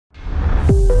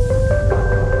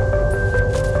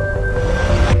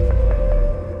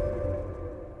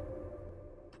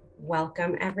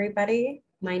Welcome, everybody.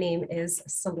 My name is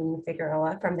Celine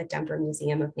Figueroa from the Denver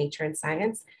Museum of Nature and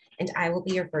Science, and I will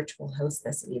be your virtual host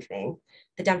this evening.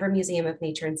 The Denver Museum of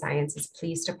Nature and Science is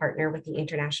pleased to partner with the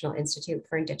International Institute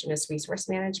for Indigenous Resource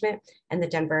Management and the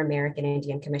Denver American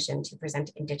Indian Commission to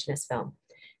present Indigenous film.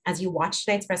 As you watch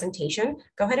tonight's presentation,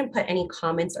 go ahead and put any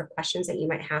comments or questions that you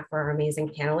might have for our amazing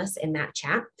panelists in that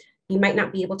chat. You might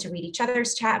not be able to read each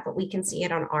other's chat, but we can see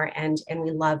it on our end, and we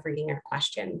love reading your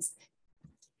questions.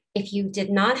 If you did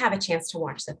not have a chance to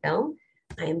watch the film,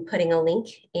 I am putting a link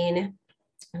in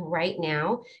right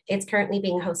now. It's currently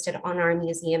being hosted on our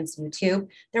museum's YouTube.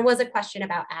 There was a question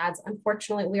about ads.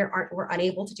 Unfortunately, we're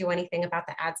unable to do anything about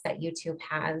the ads that YouTube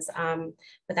has,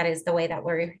 but that is the way that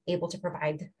we're able to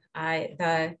provide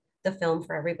the film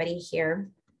for everybody here.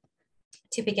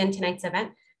 To begin tonight's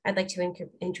event, I'd like to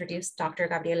introduce Dr.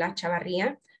 Gabriela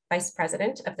Chavarria, Vice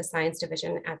President of the Science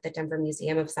Division at the Denver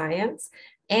Museum of Science.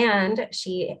 And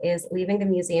she is leaving the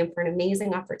museum for an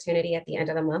amazing opportunity at the end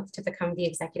of the month to become the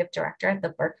Executive Director at the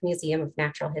Burke Museum of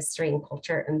Natural History and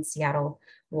Culture in Seattle,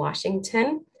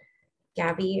 Washington.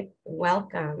 Gabby,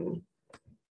 welcome.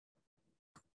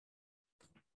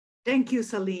 Thank you,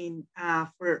 Celine,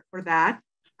 for that.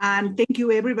 And thank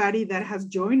you everybody that has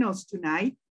joined us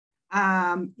tonight.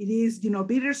 It is,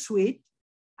 bittersweet.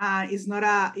 It's not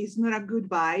a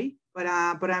goodbye, but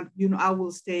I'm, I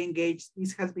will stay engaged.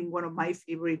 This has been one of my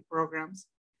favorite programs,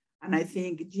 and I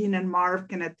think Jean and Marv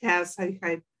can attest. I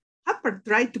have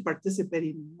tried to participate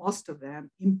in most of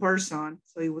them in person,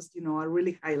 so it was, a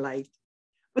really highlight.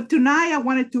 But tonight I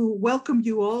wanted to welcome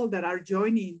you all that are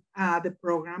joining the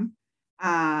program,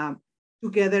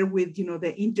 together with,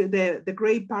 the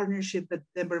great partnership that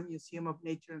Denver Museum of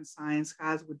Nature and Science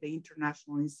has with the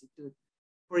International Institute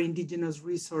for Indigenous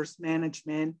Resource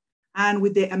Management and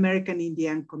with the American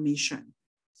Indian Commission.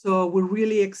 So we're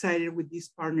really excited with this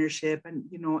partnership. And,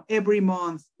 every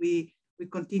month we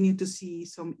continue to see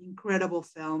some incredible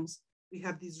films. We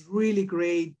have these really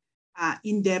great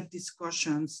in-depth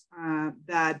discussions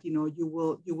that,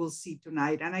 you will see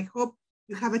tonight. And I hope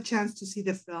you have a chance to see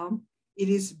the film. It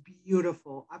is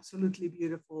beautiful, absolutely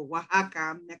beautiful.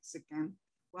 Oaxaca, Mexican.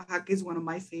 Oaxaca is one of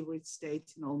my favorite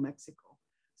states in all Mexico.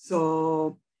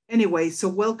 So anyway, so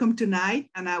welcome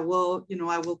tonight, and I will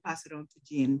pass it on to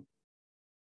Jean.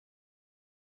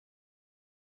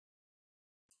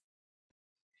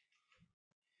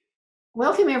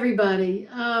 Welcome everybody.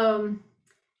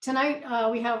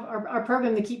 Tonight we have our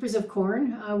program, The Keepers of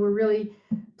Corn. We're really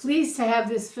pleased to have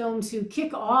this film to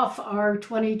kick off our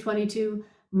 2022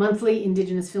 monthly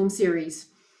Indigenous film series.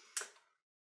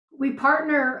 We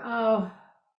partner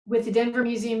with the Denver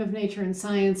Museum of Nature and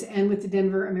Science and with the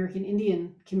Denver American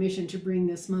Indian Commission to bring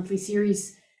this monthly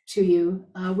series to you.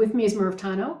 With me is Merv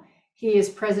Tano. He is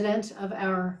president of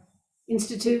our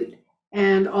institute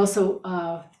and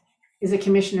also is a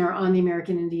commissioner on the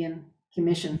American Indian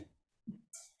Commission.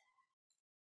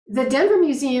 The Denver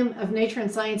Museum of Nature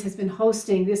and Science has been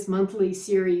hosting this monthly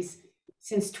series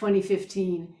since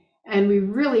 2015, and we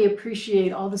really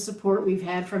appreciate all the support we've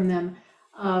had from them.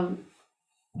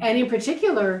 And in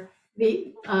particular,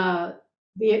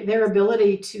 their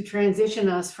ability to transition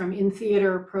us from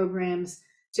in-theater programs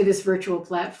to this virtual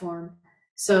platform.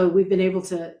 So we've been able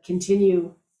to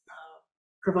continue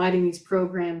providing these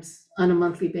programs on a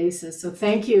monthly basis. So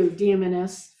thank you,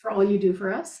 DMNS, for all you do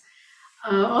for us.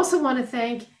 Also want to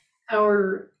thank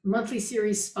our monthly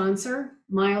series sponsor,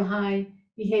 Mile High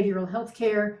Behavioral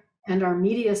Healthcare, and our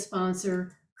media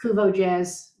sponsor, Kuvo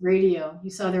Jazz Radio. You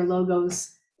saw their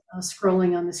logos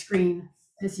scrolling on the screen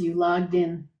as you logged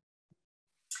in.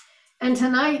 And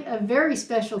tonight, a very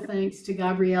special thanks to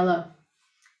Gabriela.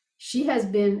 She has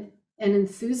been an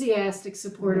enthusiastic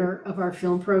supporter of our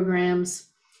film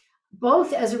programs,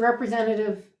 both as a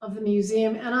representative of the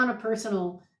museum and on a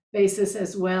personal basis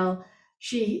as well.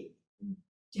 She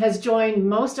has joined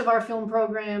most of our film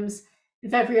programs. In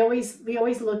fact, we always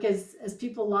look as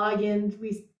people log in,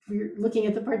 we're looking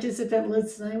at the participant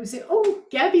list, and I always say, oh,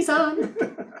 Gabby's on.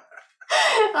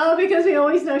 Because we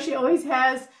always know she always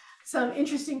has some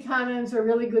interesting comments or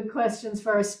really good questions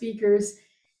for our speakers.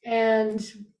 And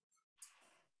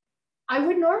I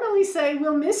would normally say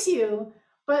we'll miss you,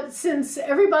 but since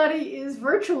everybody is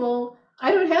virtual,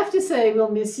 I don't have to say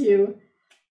we'll miss you.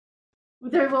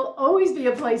 There will always be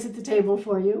a place at the table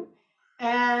for you.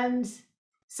 And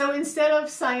so instead of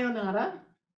sayonara,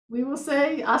 we will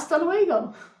say hasta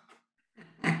luego.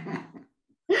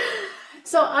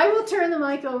 So I will turn the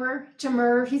mic over to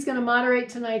Merv. He's going to moderate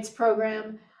tonight's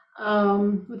program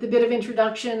with a bit of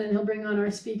introduction, and he'll bring on our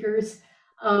speakers.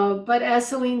 But as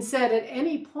Celine said, at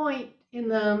any point in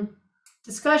the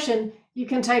discussion, you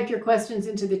can type your questions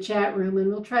into the chat room and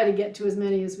we'll try to get to as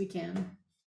many as we can.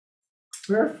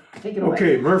 Murph, take it away.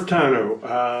 Okay, Murph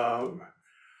Tano,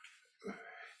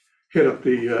 head up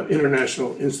the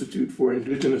International Institute for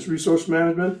Indigenous Resource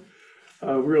Management.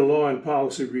 We're a law and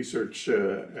policy research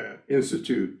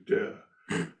institute,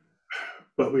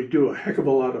 but we do a heck of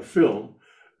a lot of film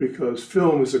because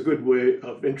film is a good way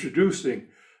of introducing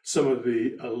some of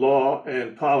the law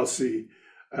and policy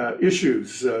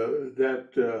issues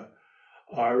that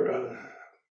are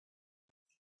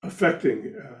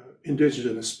affecting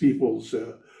indigenous peoples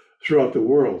throughout the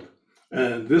world.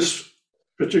 And this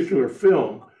particular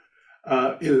film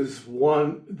is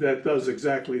one that does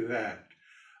exactly that.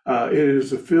 It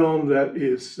is a film that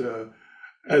is,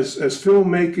 as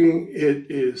filmmaking, it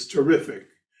is terrific.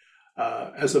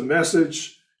 As a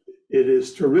message, it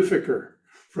is terrificer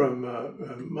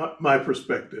from my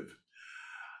perspective.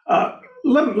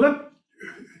 Let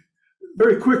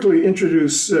very quickly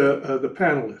introduce the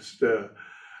panelists.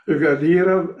 We've got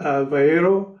Hira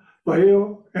Vallejo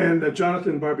and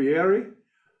Jonathan Barbieri.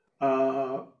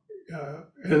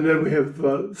 And then we have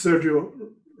Sergio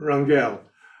Rangel.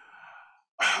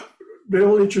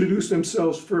 They'll introduce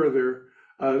themselves further,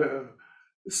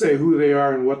 say who they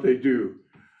are and what they do.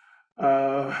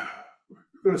 We're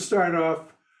going to start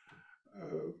off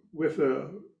with a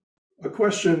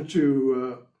question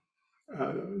to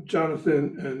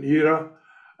Jonathan and Hira,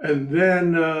 and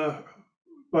then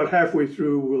about halfway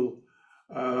through, we'll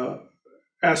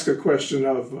ask a question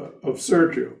of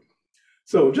Sergio.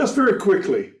 So just very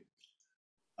quickly,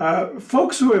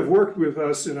 folks who have worked with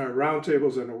us in our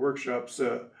roundtables and our workshops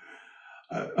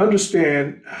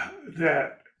understand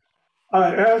that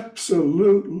I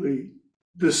absolutely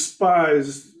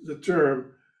despise the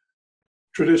term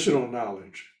traditional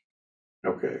knowledge.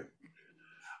 Okay.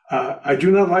 I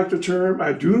do not like the term. I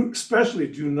especially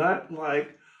do not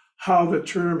like how the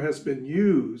term has been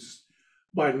used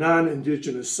by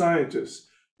non-Indigenous scientists,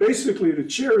 basically to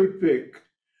cherry pick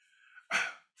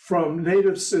from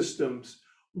native systems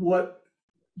what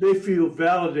they feel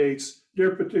validates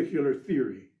their particular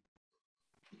theory.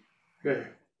 Okay.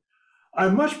 I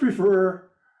much prefer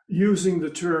using the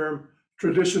term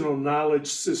traditional knowledge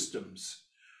systems.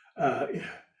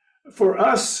 For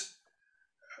us,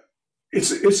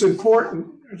 it's important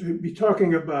to be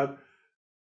talking about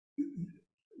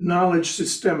knowledge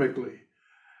systemically.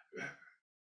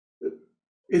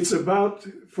 It's about,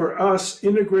 for us,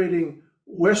 integrating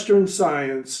Western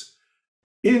science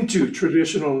into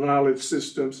traditional knowledge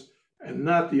systems and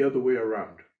not the other way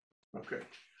around. Okay.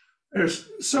 There's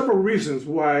several reasons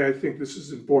why I think this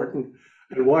is important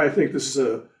and why I think this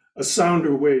is a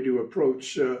sounder way to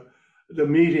approach the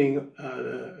meeting,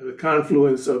 the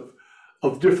confluence of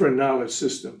different knowledge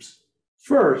systems.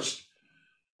 First,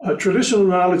 traditional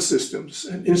knowledge systems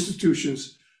and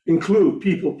institutions include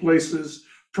people, places,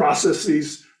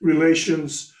 processes,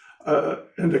 relations,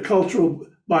 and the cultural,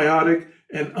 biotic,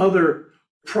 and other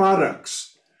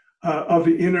products of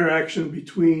the interaction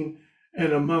between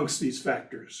and amongst these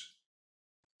factors.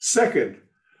 Second,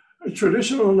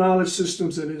 traditional knowledge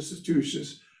systems and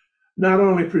institutions not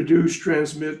only produce,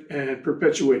 transmit, and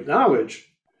perpetuate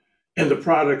knowledge and the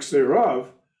products thereof,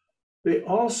 they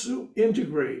also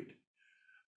integrate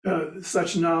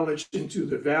such knowledge into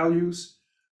the values,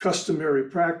 customary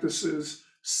practices,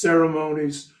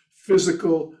 ceremonies,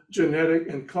 physical, genetic,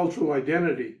 and cultural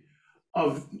identity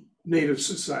of native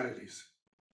societies.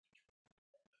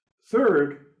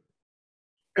 Third,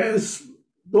 as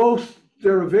both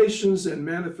derivations and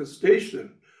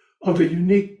manifestation of the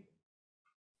unique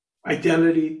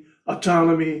identity,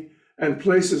 autonomy, and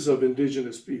places of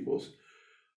indigenous peoples,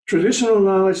 traditional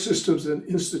knowledge systems and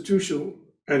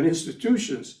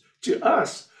institutions to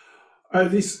us are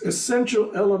these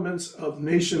essential elements of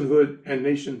nationhood and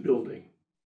nation building,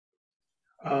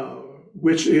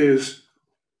 which is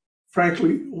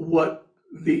frankly what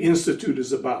the Institute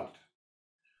is about.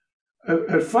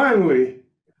 And finally,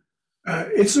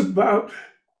 it's about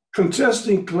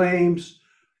contesting claims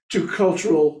to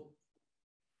cultural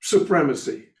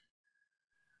supremacy.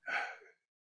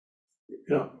 You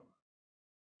know,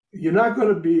 you're not going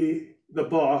to be the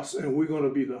boss and we're going to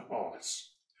be the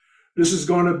hoss. This is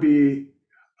going to be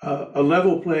a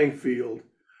level playing field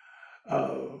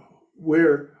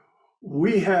where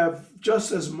we have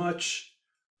just as much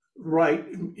right,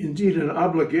 indeed an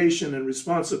obligation and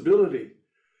responsibility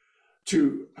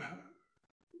to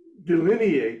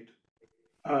delineate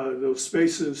those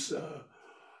spaces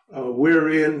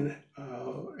wherein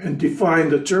and define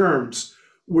the terms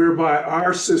whereby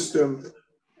our system,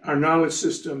 our knowledge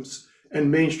systems, and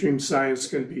mainstream science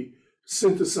can be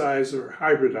synthesized or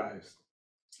hybridized.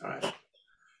 All right.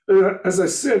 As I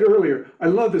said earlier, I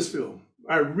love this film.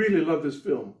 I really love this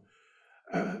film.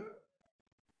 I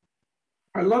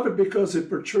love it because it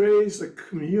portrays a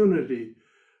community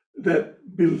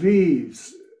that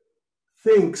believes,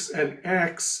 thinks, and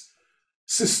acts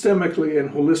systemically and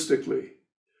holistically.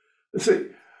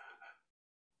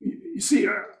 You see,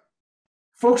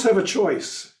 folks have a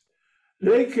choice.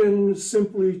 They can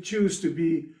simply choose to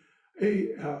be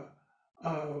a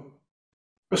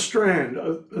strand,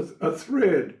 a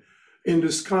thread in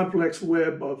this complex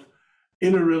web of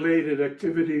interrelated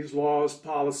activities, laws,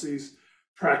 policies,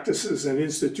 practices, and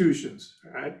institutions,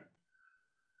 right?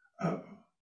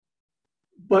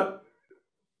 But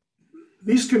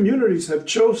these communities have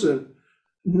chosen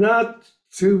not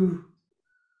to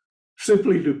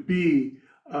simply to be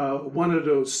one of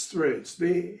those threads.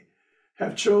 They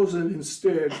have chosen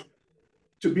instead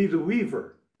to be the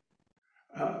weaver.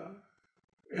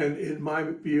 And in my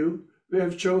view, they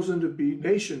have chosen to be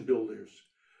nation builders.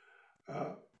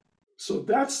 So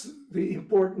that's the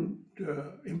important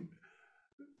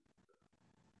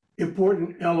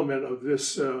element of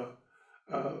this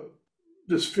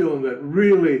this film that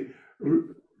really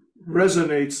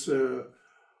resonates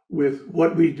with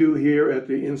what we do here at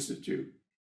the Institute.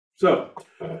 So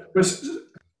let's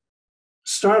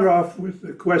start off with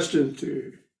the question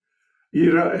to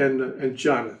Ira and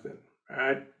Jonathan, all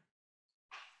right?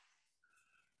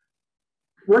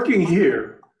 Working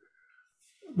here,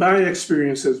 my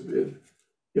experience has been,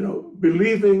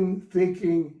 believing,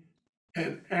 thinking,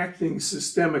 and acting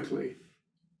systemically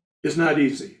is not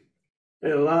easy.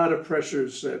 There are a lot of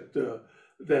pressures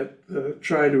that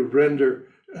try to render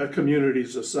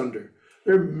communities asunder.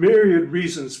 There are myriad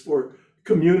reasons for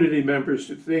community members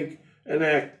to think and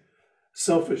act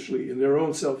selfishly in their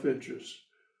own self-interest.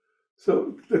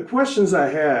 So the questions I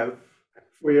have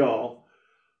for y'all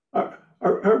are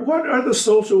what are the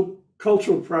social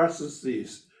cultural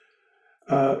processes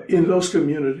in those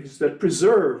communities that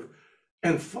preserve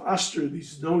and foster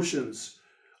these notions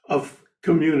of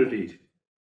community?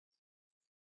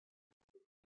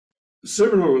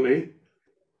 Similarly,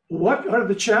 what are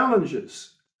the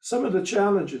challenges, some of the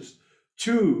challenges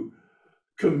to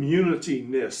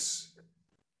community-ness?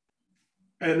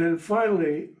 And then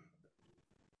finally,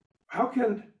 how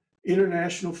can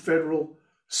international, federal,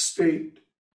 state,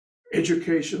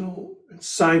 educational, and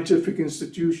scientific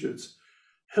institutions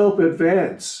help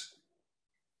advance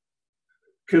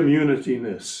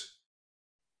community-ness?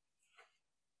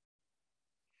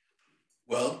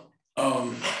 Well,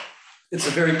 it's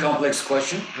a very complex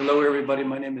question. Hello, everybody.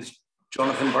 My name is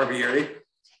Jonathan Barbieri.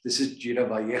 This is Gira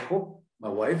Vallejo, my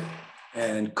wife,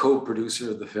 and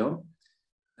co-producer of the film.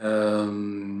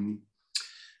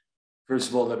 First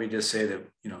of all, let me just say that,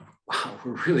 wow,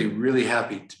 we're really, really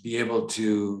happy to be able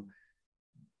to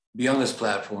be on this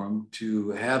platform,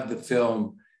 to have the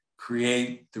film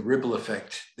create the ripple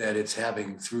effect that it's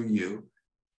having through you,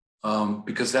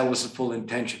 because that was the full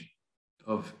intention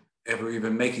of ever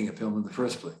even making a film in the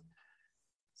first place.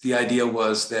 The idea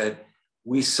was that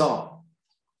we saw,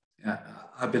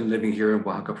 I've been living here in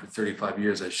Oaxaca for 35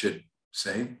 years, I should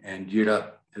say, and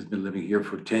Gira has been living here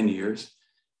for 10 years.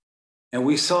 And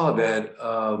we saw that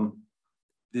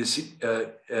this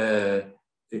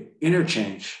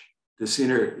interchange, this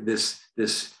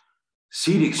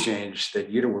seed exchange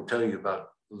that Gira will tell you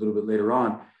about a little bit later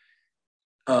on,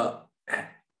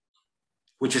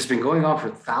 which has been going on for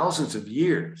thousands of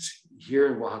years here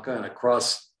in Oaxaca and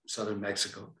across southern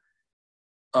Mexico.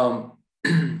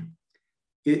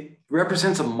 It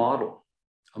represents a model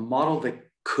that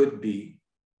could be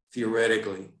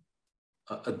theoretically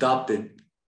adopted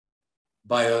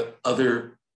by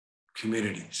other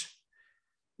communities.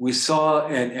 We saw,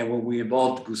 and when we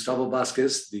involved Gustavo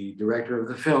Vazquez, the director of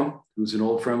the film, who's an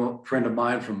old friend of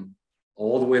mine from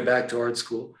all the way back to art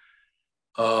school,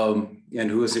 and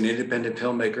who is an independent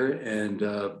filmmaker and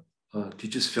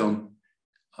teaches film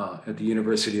at the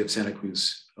University of Santa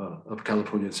Cruz, of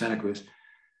California, Santa Cruz.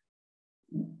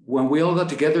 When we all got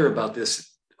together about this,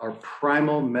 our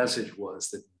primal message was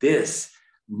that this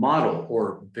model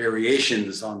or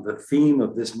variations on the theme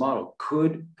of this model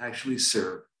could actually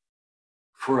serve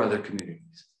for other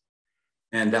communities.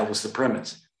 And that was the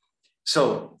premise.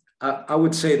 So I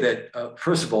would say that,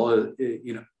 first of all,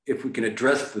 if we can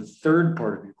address the third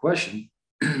part of your question,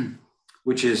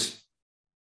 which is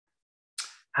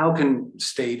how can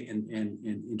state and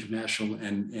international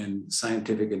and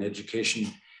scientific and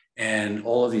education and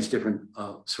all of these different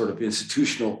sort of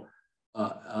institutional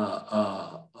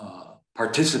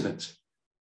participants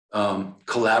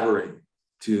collaborate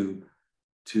to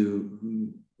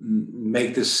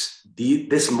make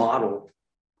this model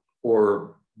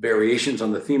or variations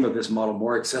on the theme of this model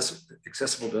more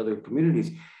accessible to other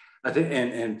communities. I think,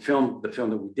 and the film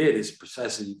that we did is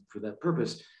precisely for that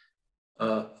purpose.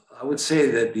 I would say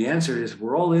that the answer is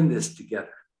we're all in this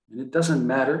together. And it doesn't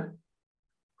matter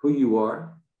who you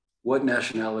are, what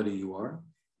nationality you are,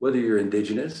 whether you're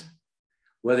indigenous,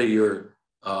 whether you're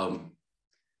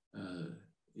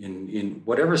in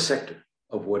whatever sector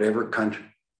of whatever country,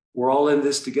 we're all in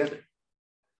this together.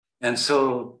 And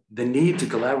so the need to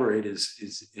collaborate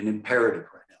is an imperative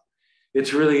right now.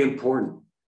 It's really important.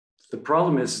 The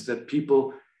problem is that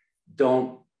people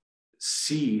don't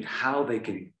see how they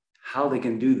can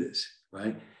do this,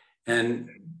 right? And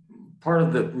part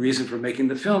of the reason for making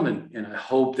the film, and I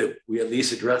hope that we at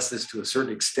least address this to a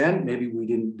certain extent, maybe we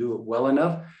didn't do it well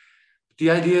enough. But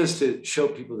the idea is to show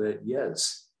people that,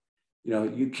 yes,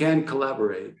 you can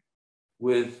collaborate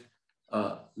with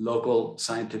local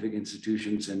scientific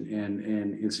institutions and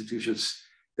institutions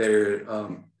that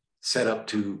are set up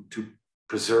to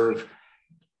preserve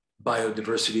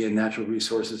biodiversity and natural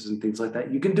resources and things like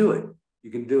that. You can do it.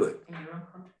 You can do it.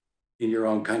 In your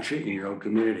own country, in your own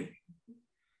community.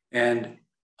 And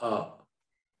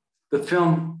the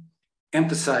film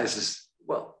emphasizes,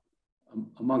 well,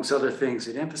 amongst other things,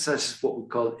 it emphasizes what we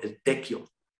call el tequio.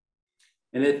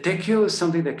 And el tequio is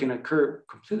something that can occur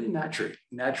completely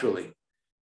naturally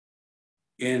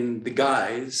in the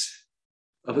guise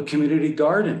of a community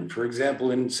garden, for example,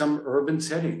 in some urban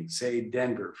setting, say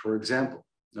Denver, for example.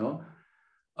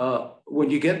 When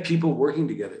you get people working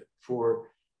together for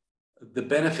the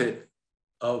benefit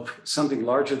of something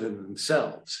larger than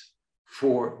themselves,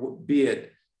 for be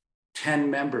it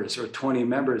 10 members or 20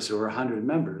 members or 100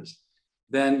 members,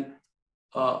 then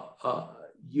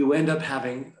you end up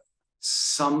having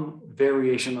some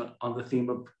variation on the theme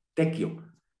of tequio.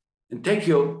 And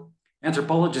tequio,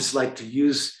 anthropologists like to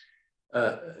use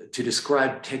to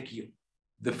describe tequio,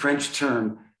 the French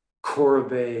term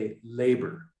corvée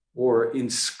labor or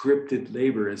inscripted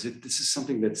labor, as if this is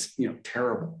something that's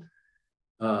terrible,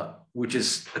 which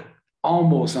is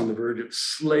almost on the verge of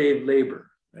slave labor,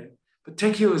 right? But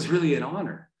tequio is really an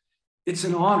honor. It's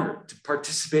an honor to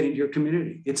participate in your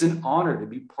community. It's an honor to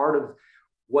be part of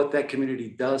what that community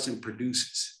does and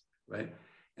produces, right?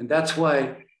 And that's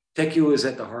why tequio is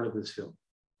at the heart of this film.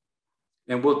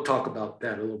 And we'll talk about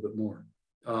that a little bit more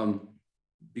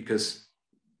because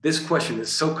this question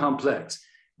is so complex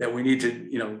that we need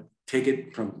to, take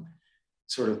it from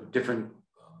sort of different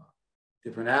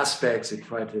aspects and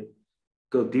try to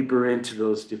go deeper into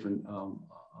those different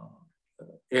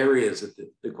areas that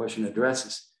the question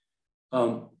addresses.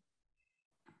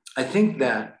 I think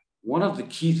that one of the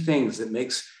key things that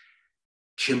makes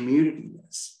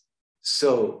communityness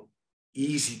so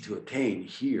easy to attain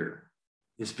here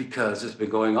is because it's been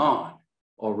going on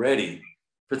already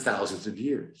for thousands of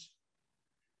years.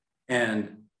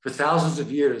 And for thousands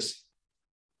of years,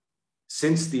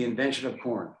 since the invention of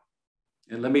corn,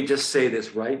 and let me just say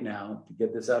this right now to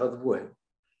get this out of the way,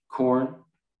 corn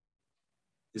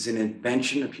is an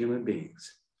invention of human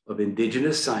beings, of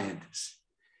indigenous scientists.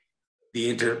 The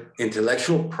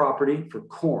intellectual property for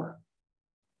corn,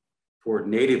 for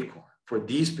native corn, for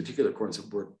these particular corns that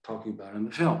we're talking about in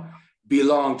the film,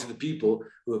 belong to the people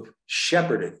who have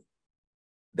shepherded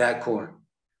that corn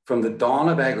from the dawn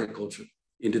of agriculture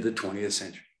into the 20th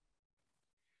century.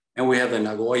 And we have the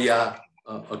Nagoya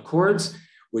Accords,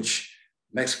 which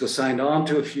Mexico signed on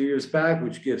to a few years back,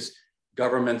 which gives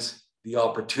governments the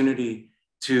opportunity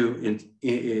to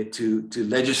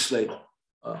legislate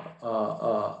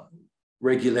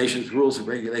regulations, rules and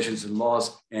regulations and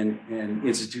laws and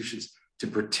institutions to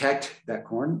protect that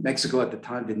corn. Mexico at the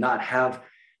time did not have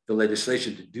the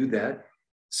legislation to do that,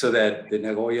 so that the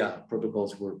Nagoya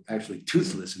protocols were actually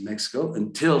toothless in Mexico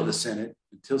until the Senate,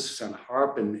 until Susana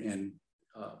Harp and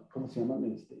 ¿cómo se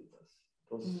llaman?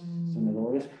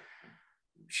 Senadores.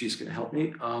 She's going to help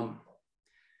me.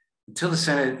 Until the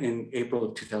Senate in April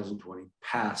of 2020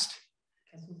 passed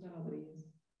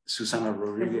Susana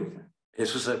Rodriguez,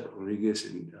 Jesus Rodriguez,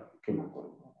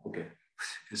 okay.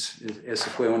 Eso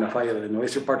fue una falla de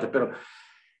nuestra parte, pero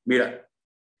mira,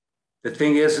 the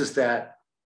thing is that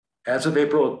as of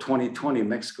April of 2020,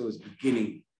 Mexico is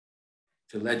beginning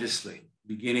to legislate,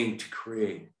 beginning to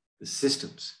create the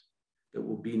systems that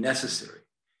will be necessary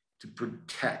to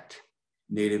protect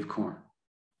native corn,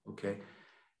 okay?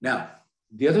 Now,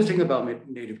 the other thing about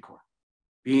native corn,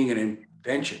 being an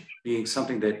invention, being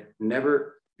something that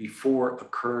never before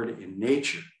occurred in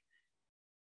nature,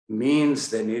 means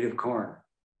that native corn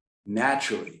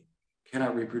naturally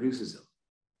cannot reproduce itself.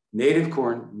 Native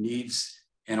corn needs,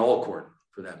 and all corn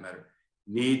for that matter,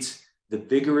 needs the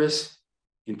vigorous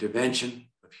intervention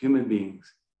of human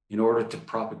beings in order to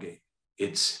propagate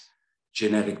its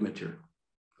genetic material,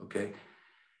 okay?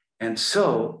 And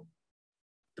so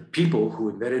the people who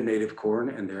invented native corn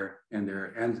and the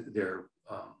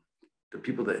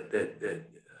people that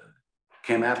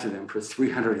came after them for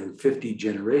 350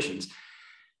 generations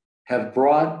have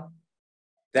brought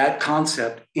that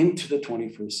concept into the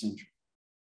 21st century.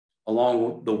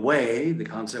 Along the way, the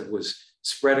concept was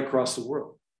spread across the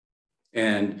world.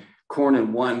 And corn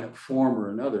in one form or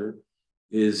another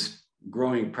is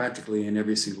growing practically in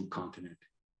every single continent,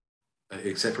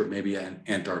 except for maybe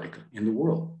Antarctica in the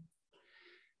world.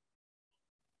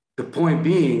 The point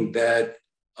being that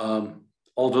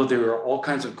although there are all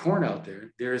kinds of corn out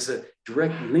there, there is a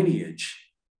direct lineage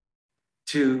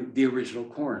to the original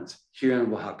corns here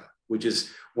in Oaxaca, which is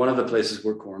one of the places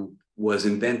where corn was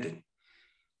invented.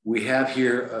 We have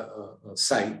here a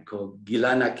site called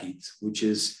Guilanaquitz, which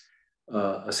is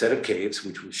a set of caves,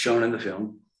 which was shown in the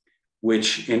film,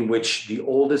 in which the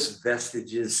oldest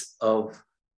vestiges of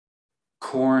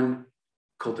corn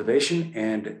cultivation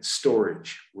and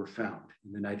storage were found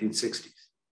in the 1960s.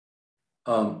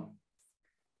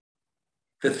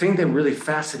 The thing that really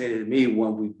fascinated me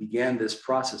when we began this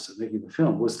process of making the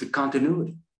film was the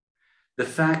continuity. The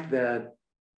fact that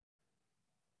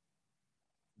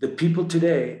the people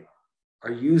today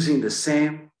are using the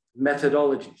same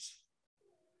methodologies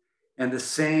and the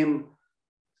same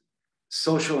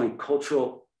social and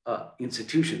cultural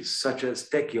institutions, such as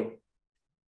Tequio,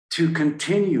 to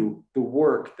continue the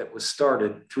work that was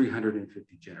started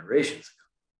 350 generations ago.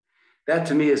 That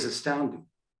to me is astounding.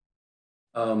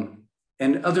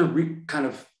 And other kind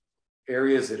of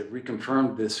areas that have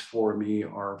reconfirmed this for me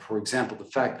are, for example, the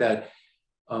fact that,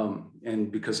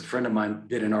 and because a friend of mine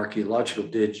did an archaeological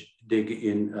dig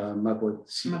in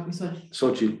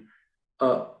Xochitl,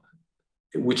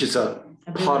 which is a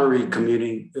pottery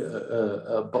community,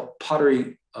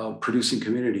 pottery producing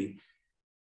community.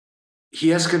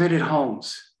 He excavated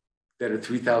homes that are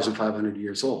 3,500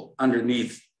 years old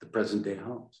underneath the present day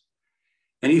homes.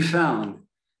 And he found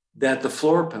that the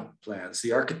floor plans,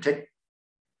 the architectural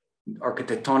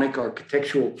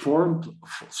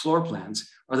floor plans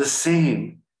are the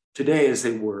same today as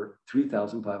they were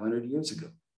 3,500 years ago.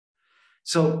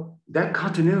 So that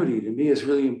continuity to me is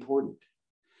really important.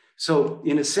 So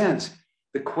in a sense,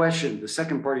 the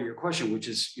second part of your question, which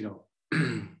is,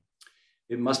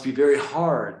 it must be very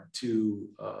hard to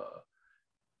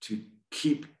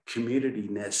keep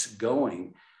community-ness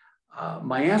going.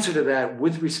 My answer to that,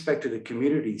 with respect to the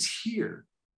communities here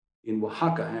in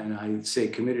Oaxaca, and I say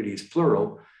communities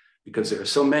plural, because there are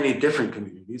so many different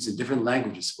communities and different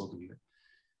languages spoken here.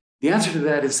 The answer to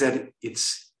that is that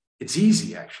it's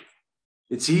easy, actually.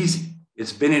 It's easy.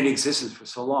 It's been in existence for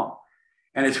so long.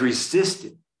 And it's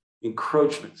resisted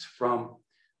encroachments from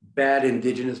bad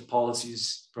indigenous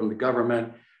policies from the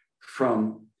government,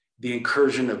 from the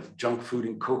incursion of junk food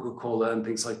and Coca-Cola and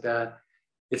things like that.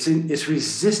 It's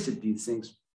resisted these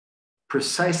things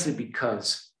precisely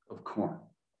because of corn.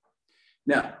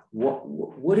 Now,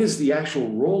 what is the actual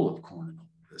role of corn in all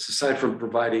this, aside from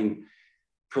providing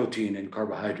protein and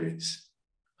carbohydrates?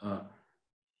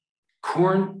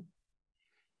 Corn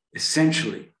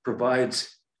essentially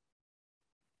provides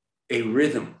a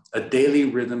rhythm, a daily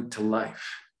rhythm to life,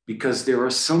 because there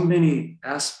are so many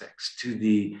aspects to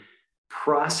the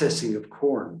processing of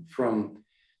corn, from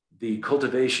the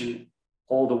cultivation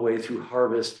all the way through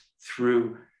harvest,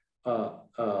 through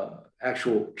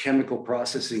actual chemical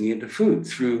processing into food,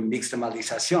 through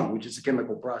nixtamalización, which is a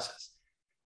chemical process.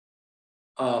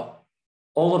 All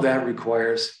of that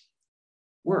requires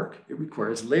work. It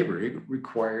requires labor. It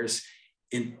requires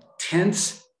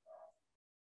intense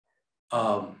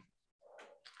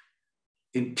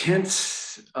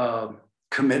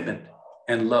commitment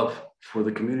and love for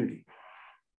the community.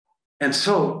 And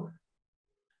so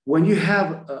when you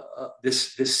have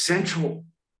this central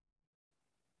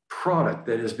product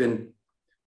that has been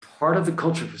part of the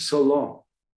culture for so long,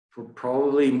 for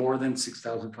probably more than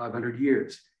 6,500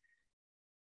 years,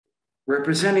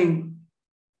 representing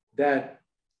that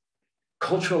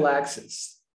cultural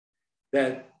access,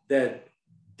 that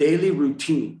daily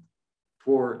routine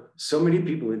for so many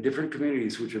people in different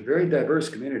communities, which are very diverse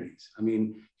communities. I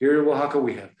mean, here in Oaxaca,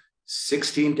 we have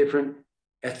 16 different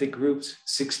ethnic groups,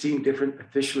 16 different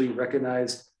officially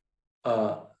recognized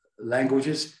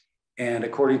languages, and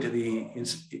according to the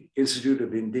Institute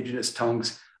of Indigenous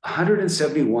Tongues,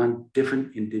 171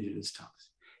 different indigenous tongues.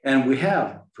 And we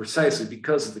have, precisely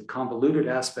because of the convoluted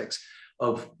aspects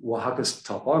of Oaxaca's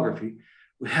topography,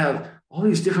 we have all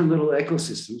these different little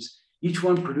ecosystems, each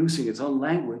one producing its own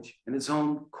language and its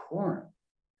own corn.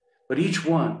 But each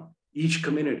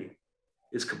community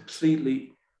is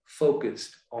completely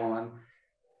focused on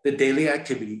the daily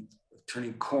activity of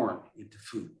turning corn into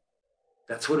food.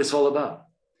 That's what it's all about.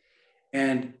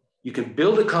 And you can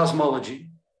build a cosmology,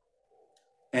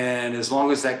 and as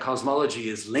long as that cosmology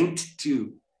is linked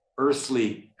to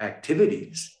earthly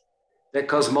activities, that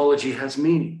cosmology has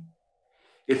meaning.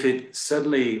 If it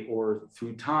suddenly or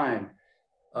through time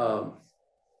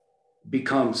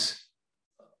becomes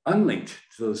unlinked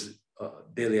to those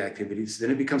daily activities,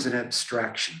 then it becomes an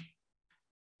abstraction.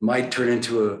 It might turn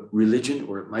into a religion,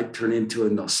 or it might turn into a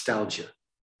nostalgia.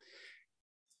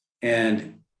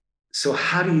 And so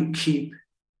how do you keep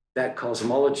that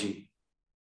cosmology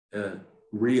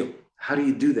real? How do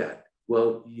you do that?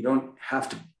 Well, you don't have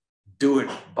to do it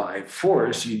by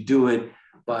force. You do it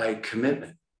by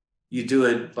commitment. You do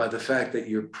it by the fact that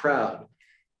you're proud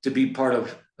to be part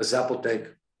of a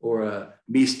Zapotec or a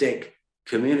Mixtec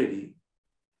community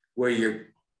where your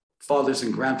fathers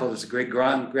and grandfathers,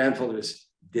 great-grandfathers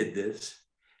did this.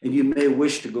 And you may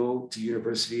wish to go to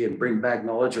university and bring back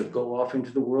knowledge or go off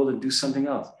into the world and do something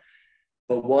else.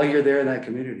 But while you're there in that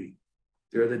community,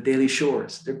 there are the daily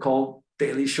shores. They're called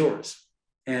daily shores.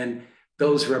 And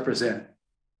those represent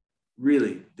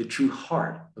really the true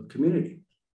heart of community.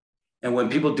 And when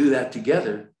people do that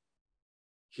together,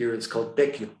 here it's called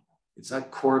tequio. It's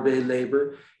not corvée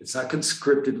labor. It's not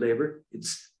conscripted labor.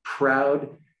 It's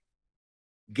proud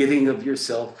giving of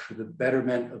yourself for the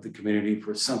betterment of the community,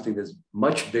 for something that's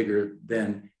much bigger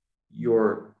than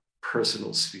your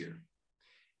personal sphere.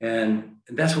 And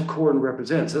that's what corn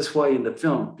represents. That's why in the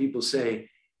film, people say,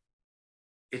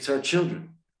 it's our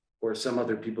children, or some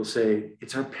other people say,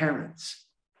 it's our parents,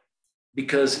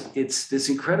 because it's this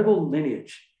incredible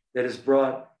lineage that has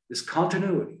brought this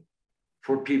continuity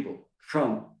for people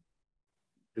from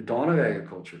the dawn of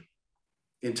agriculture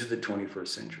into the 21st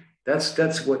century.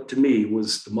 That's what, to me,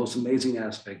 was the most amazing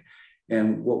aspect,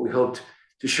 and what we hoped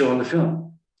to show in the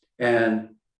film, and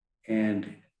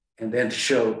then to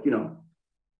show,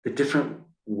 the different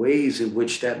ways in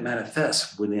which that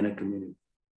manifests within a community.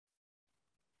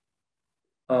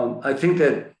 I think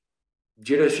that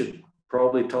Jira should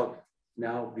probably talk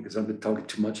now, because I've been talking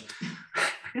too much,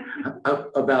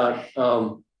 about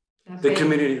the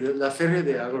community, La Feria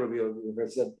de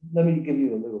Agrobiodiversidad. Let me give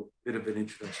you a little bit of an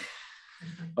introduction.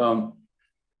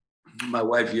 My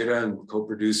wife, Yira, and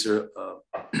co-producer,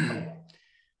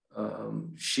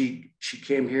 she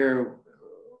came here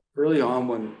early on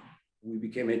when we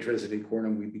became interested in corn,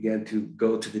 and we began to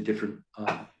go to the different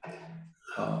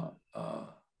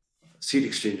seed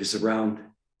exchanges around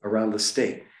the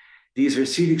state. These are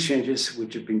seed exchanges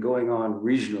which have been going on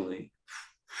regionally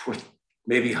for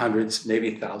maybe hundreds,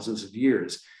 maybe thousands of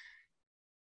years,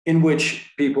 in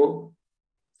which people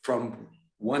from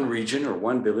one region or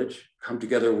one village come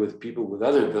together with people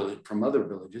from other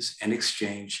villages and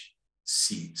exchange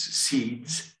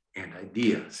seeds and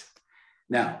ideas.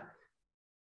 Now,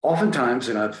 oftentimes,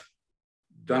 and I've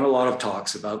done a lot of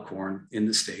talks about corn in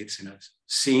the States, and I've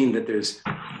seen that there's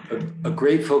a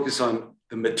great focus on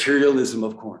the materialism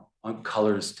of corn, on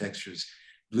colors, textures,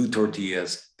 blue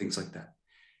tortillas, things like that.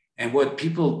 And what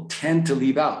people tend to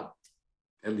leave out,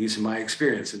 at least in my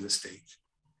experience in the States,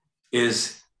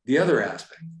 is the other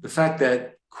aspect, the fact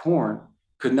that corn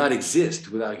could not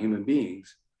exist without human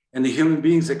beings, and the human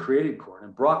beings that created corn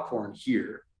and brought corn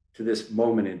here to this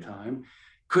moment in time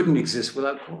couldn't exist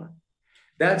without corn.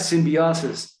 That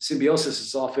symbiosis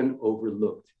is often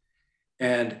overlooked.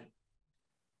 And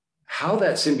how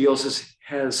that symbiosis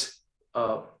has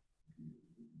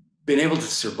been able to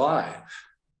survive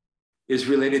is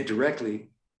related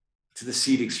directly to the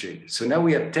seed exchanges. So now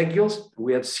we have tequios, and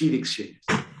we have seed exchanges.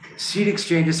 Seed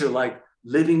exchanges are like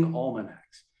living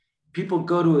almanacs. People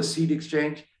go to a seed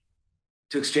exchange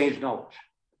to exchange knowledge.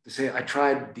 To say, I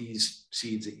tried these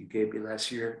seeds that you gave me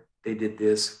last year. They did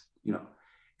this,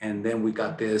 and then we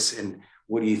got this, and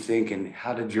what do you think? And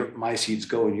how did my seeds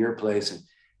go in your place? And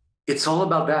it's all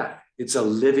about that. It's a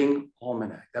living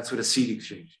almanac. That's what a seed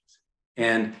exchange is.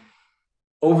 And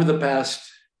over the past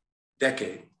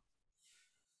decade,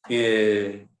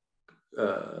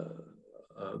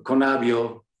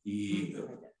 Conavio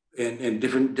and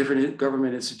different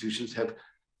government institutions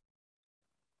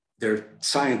their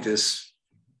scientists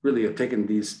really have taken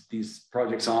these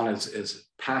projects on as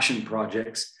passion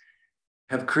projects,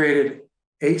 have created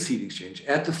a seed exchange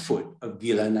at the foot of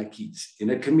Villa Naquitz in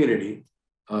a community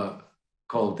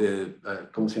called the,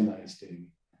 ¿cómo se llama este?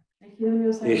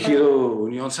 Ejido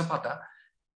Unión Zapata.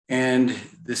 And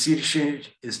the seed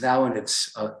exchange is now in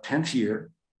its 10th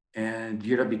year, and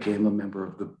Yira became a member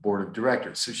of the board of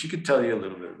directors. So she could tell you a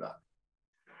little bit about it.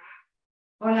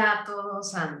 Hola a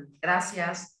todos, and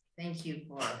gracias. Thank you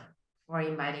for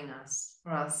inviting us.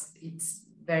 For us, it's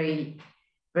very,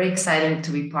 very exciting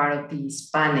to be part of this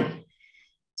panel.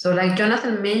 So like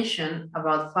Jonathan mentioned,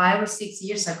 about 5 or 6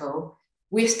 years ago,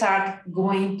 we started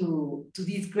going to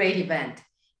this great event.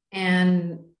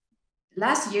 And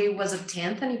last year it was a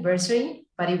 10th anniversary,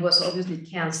 but it was obviously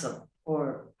canceled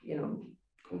for,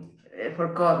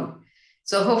 for COVID.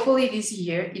 So hopefully this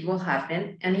year it will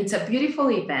happen. And it's a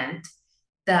beautiful event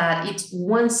that it's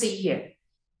once a year.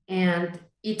 And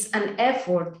it's an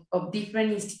effort of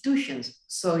different institutions.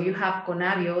 So you have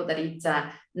CONABIO, that it's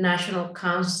a National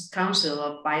Council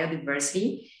of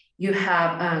Biodiversity. You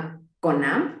have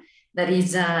CONAM, that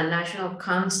is a National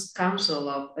Council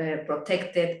of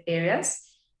Protected Areas.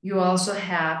 You also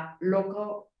have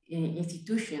local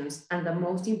institutions and the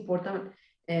most important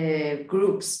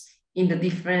groups in the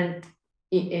different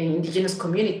indigenous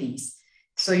communities.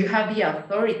 So you have the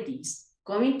authorities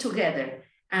coming together,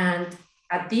 and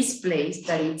at this place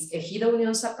that is Ejido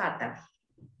Unión Zapata,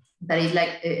 that is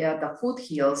like the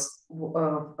foothills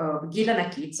of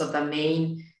Gilanaquits, of the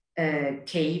main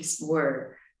caves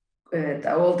where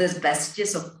all these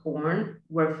vestiges of corn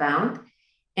were found.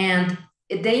 And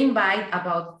they invite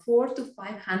about 400 to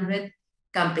 500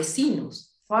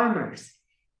 campesinos, farmers,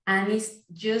 and it's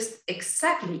just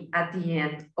exactly at the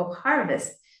end of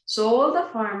harvest. So all the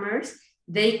farmers,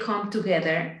 they come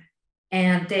together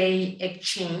and they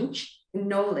exchange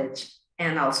knowledge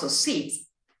and also seeds,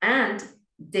 and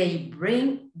they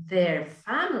bring their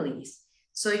families.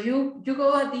 So you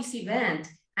go at this event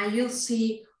and you'll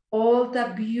see all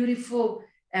the beautiful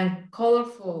and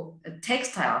colorful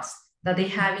textiles that they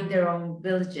have in their own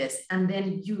villages, and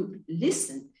then you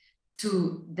listen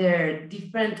to their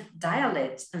different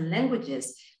dialects and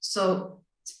languages. So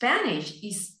Spanish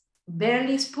is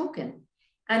barely spoken,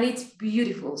 and it's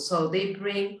beautiful. So they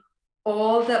bring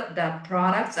all the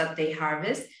products that they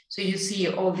harvest. So you see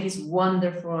all these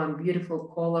wonderful and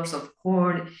beautiful colors of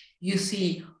corn. You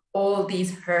see all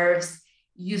these herbs.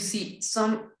 You see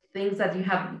some things that you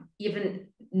have even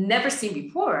never seen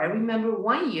before. I remember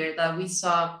one year that we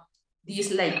saw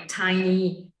these like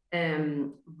tiny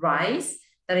rice,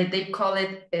 that they call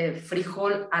it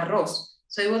frijol arroz.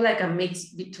 So it was like a mix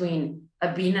between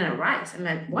a bean and a rice. I'm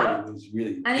like, what? It was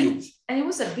really and it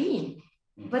was a bean,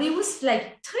 but it was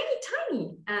like tiny.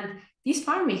 And this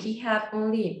farmer, he had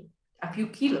only a few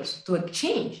kilos to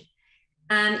exchange.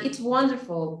 And it's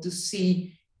wonderful to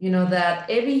see, that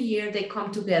every year they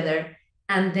come together,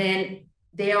 and then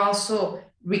they also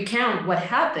recount what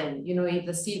happened, if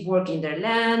the seed worked in their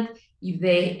land, if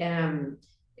they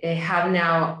have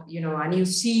now, a new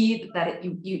seed that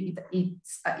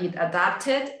it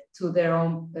adapted to their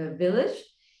own village.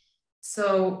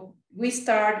 So we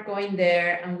start going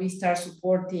there and we start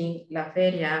supporting La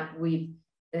Feria with,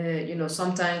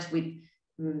 sometimes with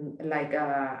like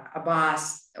a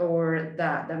bus or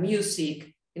the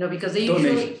music, because they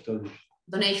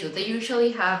donations. They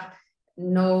usually have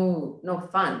no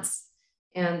funds,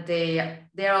 and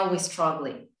they're always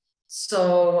struggling.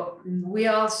 So we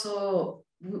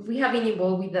have been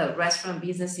involved with the restaurant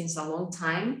business since a long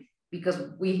time, because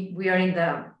we are in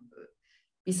the,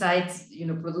 besides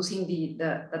producing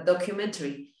the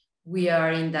documentary, we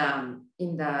are in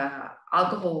the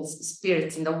alcohol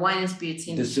spirits, in the wine and spirits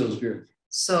industry. Distilled spirit.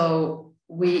 So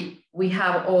we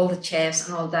have all the chefs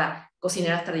and all the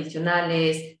cocineras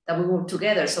tradicionales that we work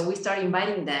together. So we started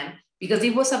inviting them because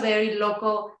it was a very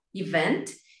local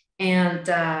event. And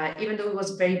even though it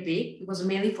was very big, it was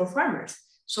mainly for farmers.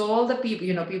 So all the people,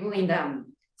 people in the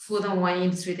food and wine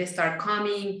industry, they start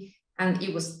coming, and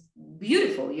it was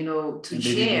beautiful, to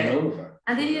share.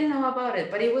 And they didn't know about it,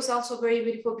 but it was also very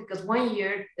beautiful because one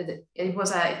year, it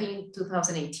was, I think,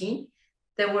 2018,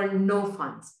 there were no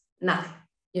funds, nothing,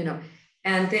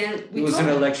 And then it was an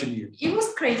election year. It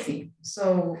was crazy.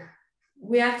 So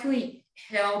we actually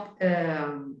helped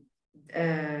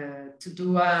to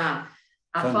do a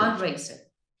fundraiser,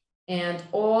 and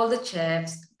all the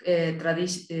chefs,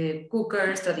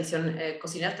 cookers,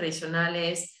 cocineras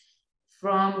tradicionales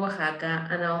from Oaxaca,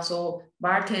 and also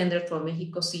bartenders from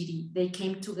Mexico City, they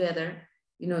came together,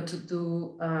 to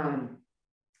do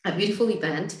a beautiful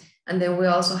event. And then we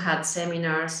also had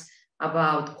seminars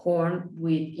about corn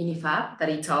with INIFAP, that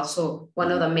it's also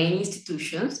one of the main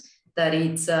institutions that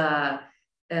it's that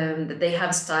they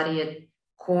have studied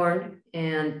corn,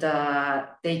 and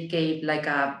they gave like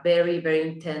a very, very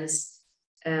intense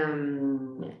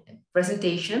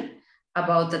presentation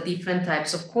about the different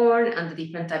types of corn and the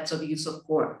different types of use of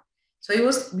corn. So it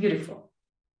was beautiful.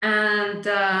 And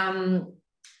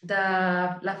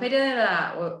La Feria de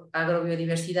la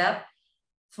Agrobiodiversidad,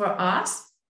 for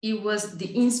us, it was the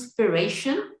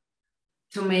inspiration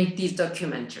to make this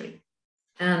documentary.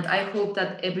 And I hope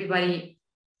that everybody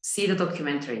see the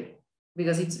documentary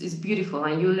because it's beautiful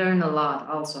and you learn a lot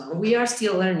also. We are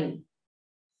still learning.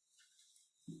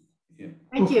 Yeah.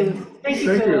 Thank you. Thank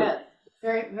you for that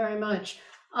very, very much.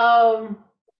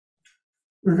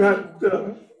 We got.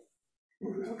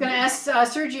 I'm going to ask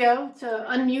Sergio to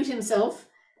unmute himself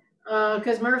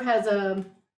because Merv has a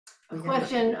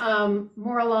question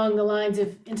more along the lines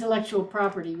of intellectual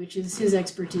property, which is his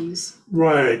expertise.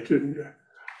 Right. And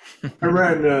I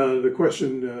ran the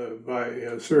question by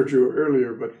Sergio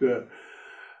earlier, but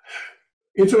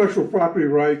intellectual property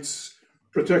rights,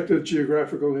 protected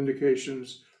geographical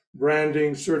indications,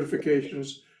 branding, certifications,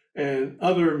 and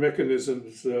other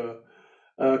mechanisms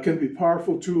can be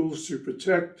powerful tools to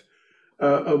protect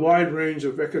a wide range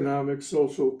of economic,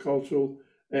 social, cultural,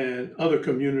 and other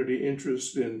community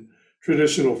interests in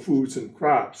traditional foods and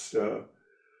crops.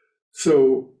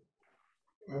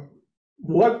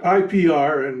 What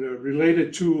IPR and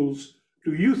related tools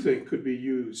do you think could be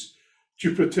used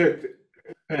to protect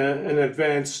and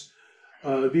advance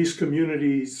these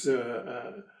communities'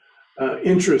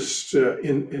 interests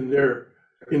in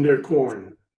their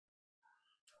corn?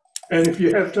 And if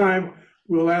you have time,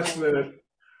 we'll ask the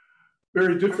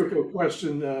very difficult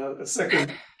question, a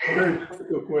second very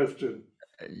difficult question.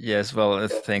 Yes, well,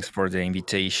 thanks for the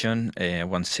invitation.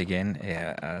 Once again,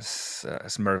 as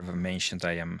Merv mentioned,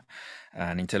 I am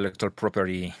an intellectual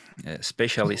property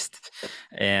specialist.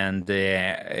 And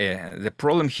the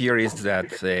problem here is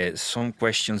that some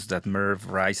questions that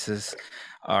Merv raises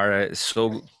are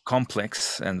so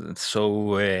complex and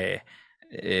so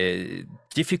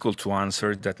difficult to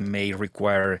answer that may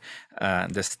require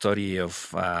the study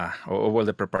of or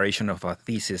the preparation of a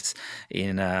thesis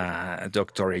in a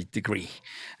doctorate degree.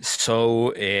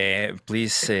 So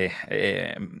please, in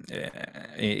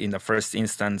the first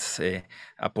instance,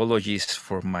 apologies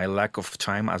for my lack of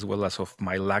time as well as of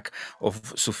my lack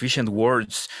of sufficient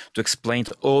words to explain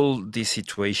all this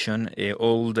situation,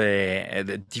 all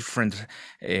the different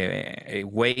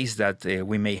ways that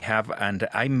we may have, and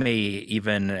I may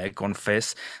even confess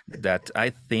that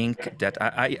I think that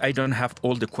I don't have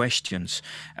all the questions,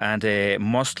 and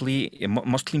mostly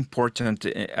important,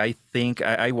 I think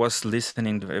I was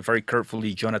listening very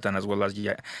carefully, Jonathan, as well as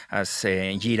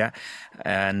Gira,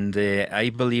 and I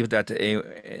believe that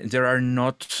there are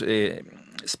not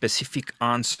specific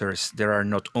answers. There are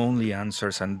not only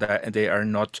answers, and that they are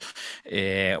not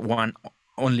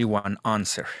only one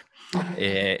answer.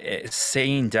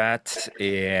 Saying that,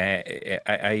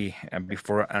 I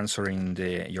before answering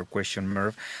your question,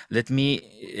 Merv, let me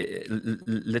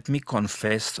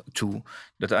confess too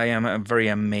that I am very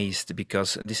amazed,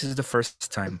 because this is the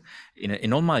first time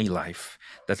in all my life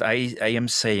that I am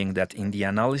saying that in the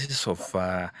analysis of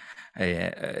a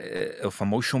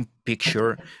motion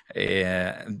picture,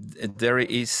 there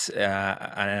is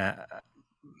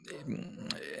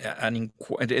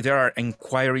there are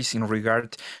inquiries in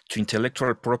regard to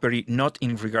intellectual property, not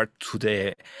in regard to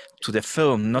the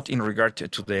film, not in regard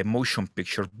to the motion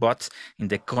picture, but in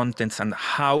the contents and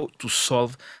how to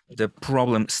solve the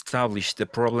problem established, the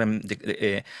problem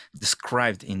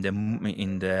described in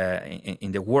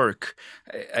the work.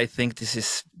 I think this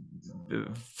is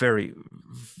very,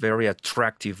 very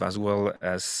attractive, as well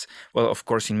as, well, of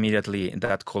course, immediately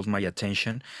that called my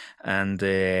attention. And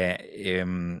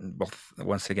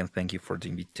once again, thank you for the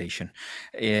invitation.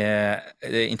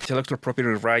 The intellectual property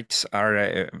rights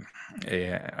are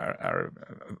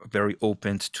very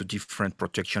open to different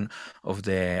protection of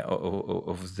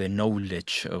the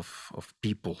knowledge of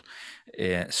people.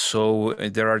 So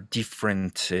there are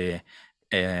different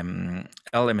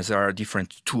elements, are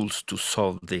different tools to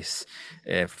solve this.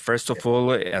 First of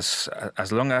all, as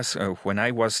long as when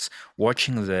I was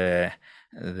watching the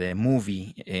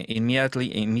movie,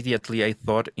 immediately I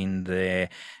thought in the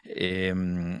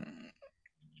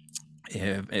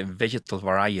vegetal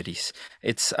varieties.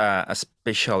 It's a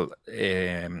special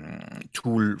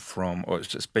tool from, or a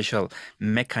special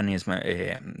mechanism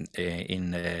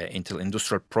in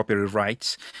industrial property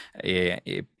rights.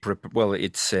 Well,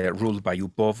 it's ruled by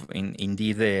UPOV,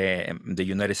 indeed the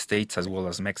United States as well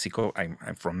as Mexico.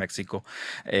 I'm from Mexico.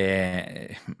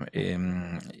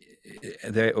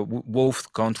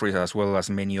 Both countries, as well as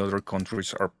many other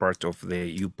countries, are part of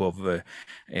the UPOV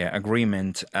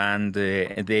agreement, and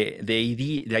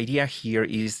the idea here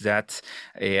is that,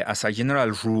 as a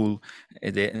general rule,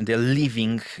 the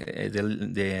living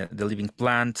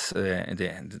plants,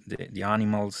 the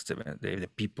animals, the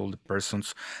people, the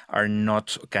persons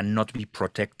cannot be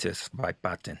protected by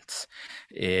patents.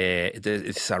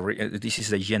 This is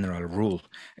the general rule.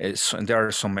 So there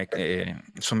are some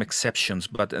exceptions,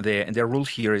 but the the rule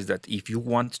here is that if you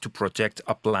want to protect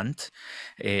a plant,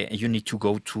 you need to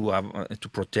go to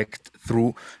protect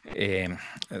through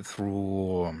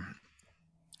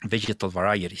vegetal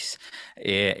varieties.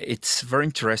 It's very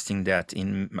interesting that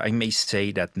I may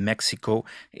say that Mexico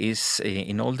is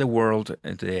in all the world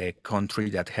the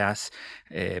country that has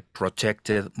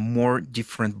protected more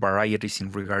different varieties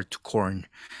in regard to corn,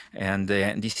 and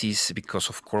this is because,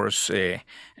 of course, there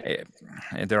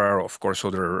are of course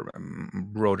other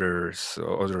brothers,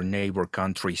 other neighbor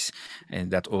countries,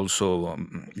 and that also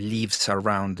lives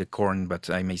around the corn. But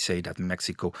I may say that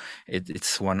Mexico,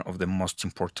 it's one of the most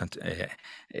important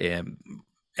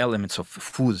elements of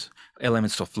food,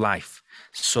 elements of life.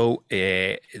 So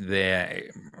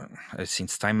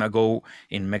since time ago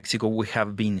in Mexico, we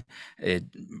have been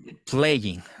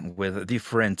playing with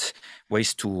different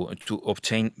ways to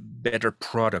obtain better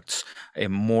products,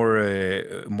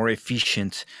 more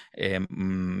efficient,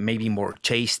 maybe more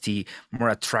tasty, more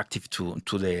attractive to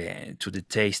the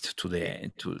taste, to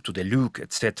the look,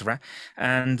 etc.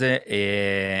 And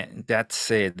that's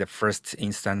the first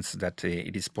instance that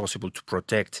it is possible to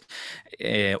protect.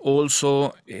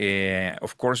 Also,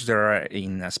 of course, there are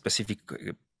in a specific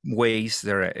ways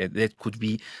there could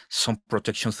be some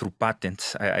protection through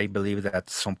patents. I believe that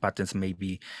some patents may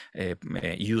be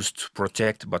used to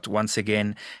protect, but once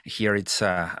again, here it's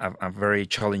a very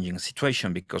challenging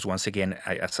situation, because once again,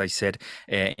 as I said,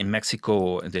 in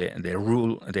Mexico,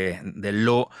 the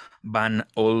law ban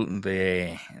all in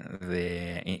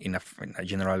a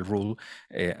general rule,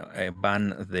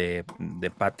 ban the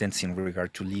patents in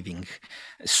regard to living.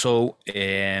 So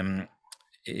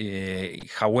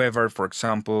however, for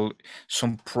example,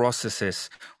 some processes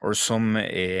or some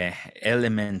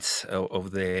elements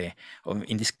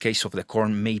in this case of the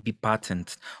corn may be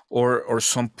patented, or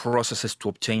some processes to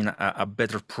obtain a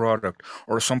better product,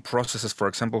 or some processes, for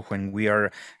example, when we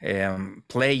are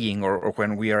playing or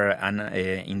when we are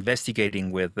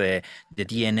investigating with the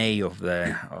DNA of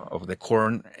the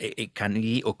corn, it can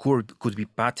occur, could be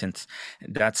patented.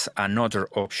 That's another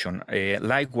option.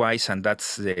 Likewise, and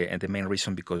that's the main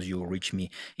reason because you reached me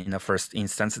in a first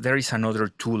instance, there is another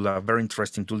tool, a very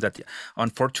interesting tool that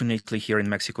unfortunately here in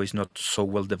Mexico is not so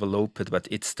well developed, but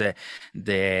it's the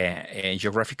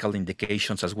geographical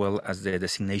indications as well as the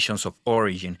designations of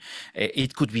origin.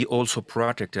 It could be also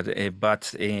protected,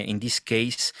 but in this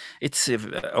case, it's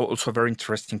also a very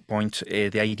interesting point.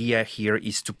 The idea here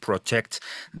is to protect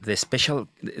the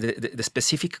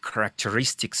specific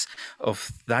characteristics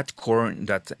of that corn,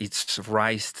 that it's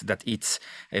raised, that it's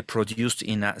produced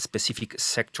in a specific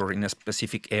sector, in a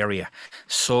specific area.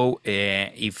 So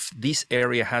if this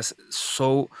area has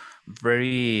so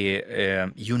very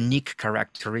unique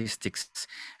characteristics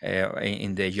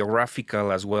in the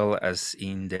geographical, as well as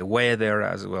in the weather,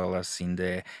 as well as in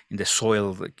the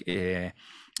soil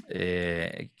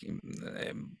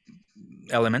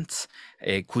elements,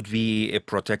 could be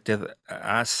protected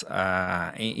as,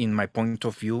 in my point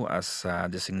of view, as a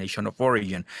designation of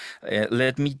origin.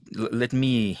 Let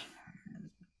me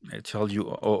tell you,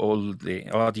 all the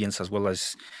audience, as well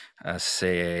as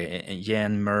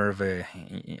Jen, Merv,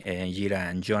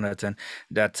 Yira, and Jonathan,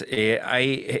 that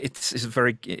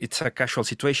it's a casual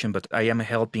situation, but I am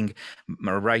helping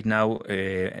right now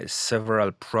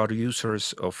several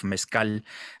producers of mezcal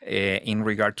in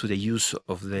regard to the use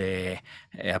of the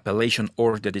appellation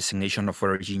or the designation of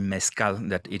origin mezcal,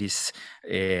 that it is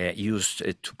used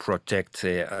to protect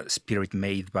spirit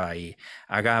made by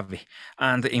agave.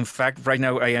 And in fact, right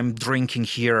now I am drinking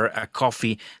here a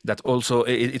coffee that also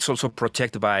it's also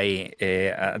protected by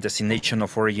a designation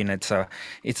of origin.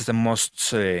 It's the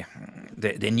most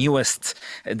the newest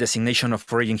designation of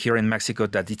origin here in Mexico,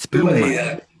 that it's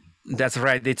Pluma. That's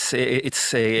right.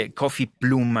 It's a coffee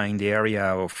Pluma in the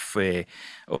area of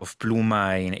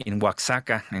Pluma in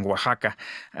Oaxaca,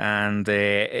 and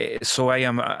so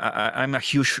I'm a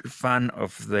huge fan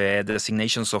of the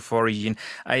designations of origin.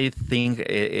 I think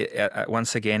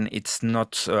once again, it's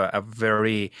not a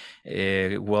very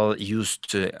well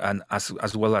used and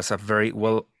as well as a very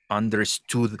well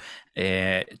understood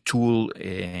tool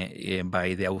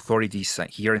by the authorities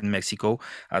here in Mexico,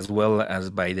 as well as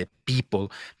by the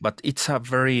people, but it's a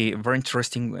very, very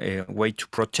interesting way to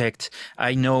protect.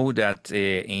 I know that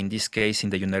in this case in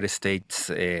the United States,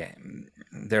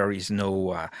 there is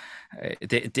no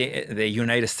the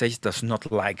United States does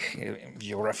not like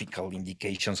geographical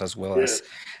indications as well as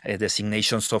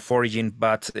designations of origin.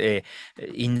 But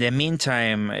in the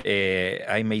meantime,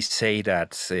 I may say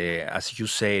that, as you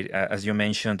said, as you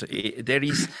mentioned, there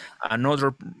is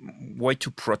another way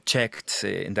to protect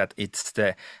that it's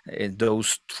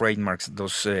those trademarks,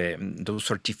 those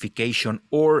certification,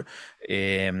 or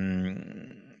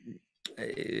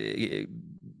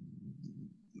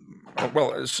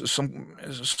well,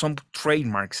 some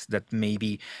trademarks that may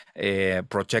be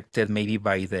protected maybe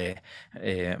by the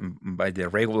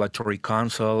regulatory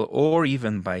council or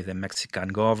even by the Mexican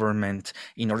government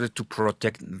in order to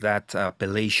protect that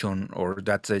appellation or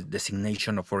that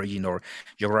designation of origin or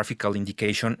geographical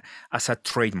indication as a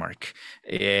trademark.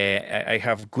 I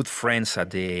have good friends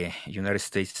at the United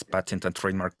States Patent and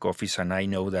Trademark Office, and I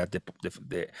know that the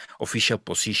official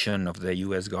position of the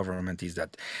U.S. government is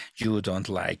that you don't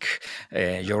like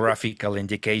geographical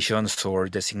indications or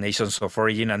designations of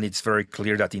origin, and it's very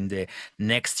clear that in the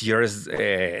next years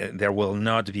there will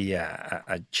not be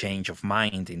a change of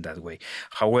mind in that way.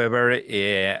 However,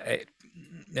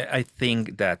 I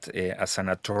think that as an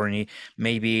attorney,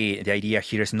 maybe the idea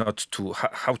here is not to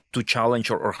how to challenge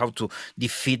or how to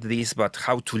defeat this, but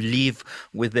how to live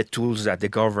with the tools that the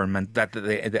government, that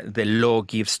the law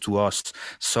gives to us.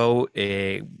 So,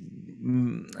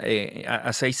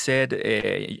 as I said,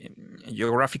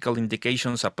 geographical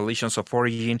indications, appellations of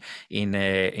origin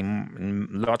in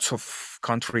lots of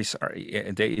countries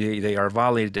they are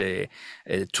valid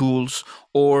tools,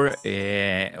 or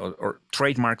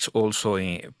trademarks also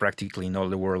practically in all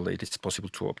the world. It is possible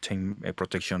to obtain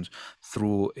protections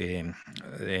through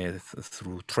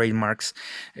trademarks.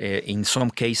 In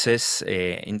some cases,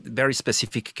 in very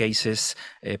specific cases,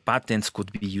 patents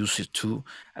could be used too.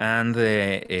 And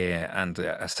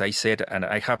as I said, and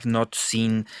I have not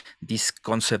seen this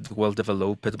concept well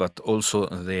developed, but also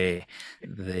the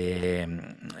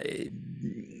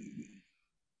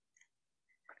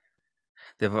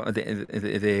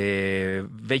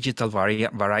vegetal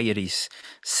varieties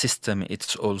system,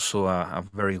 it's also a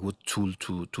very good tool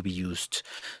to be used.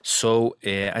 So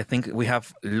I think we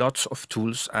have lots of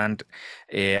tools, and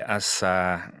as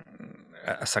a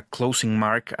closing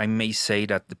mark, I may say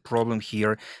that the problem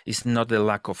here is not the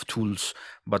lack of tools,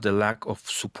 but the lack of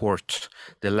support,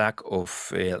 the lack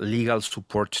of legal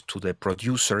support to the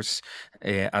producers,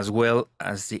 as well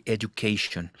as the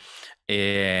education.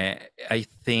 I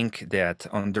think that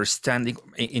understanding,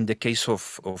 in the case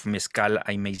of mezcal,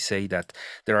 I may say that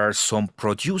there are some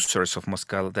producers of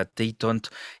mezcal that they don't,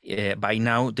 by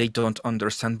now, they don't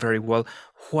understand very well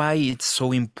why it's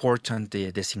so important,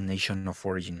 the designation of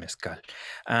origin mezcal.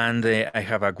 And I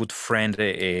have a good friend,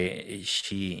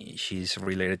 she's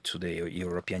related to the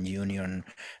European Union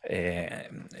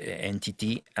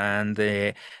entity, and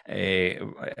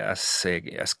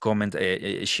as comment,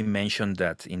 she mentioned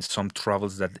that in some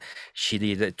travels that she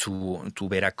did to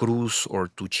Veracruz or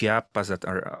to Chiapas, that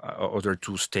are other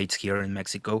two states here in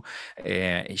Mexico,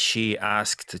 she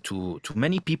asked to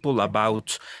many people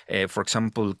about, for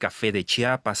example, Café de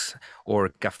Chiapas or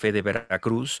Café de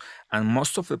Veracruz, and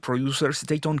most of the producers,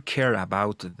 they don't care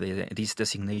about this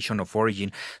designation of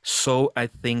origin. So I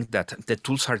think that the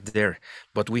tools are there,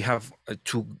 but we have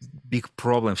two big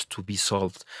problems to be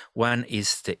solved. One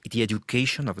is the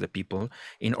education of the people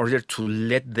in order to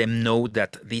let them know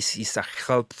that this is a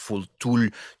helpful tool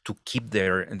to keep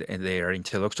their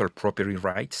intellectual property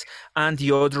rights. And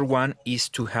the other one is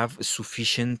to have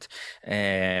sufficient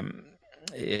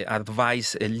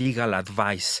advice, legal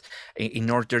advice, in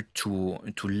order to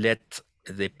let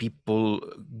the people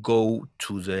go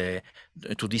to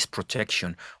this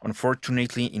protection.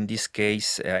 Unfortunately, in this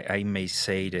case, I may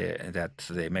say that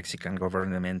the Mexican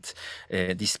government,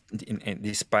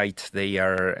 despite they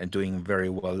are doing very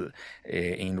well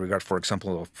in regard, for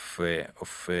example,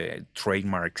 of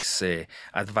trademarks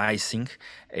advising,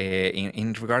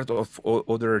 in regard of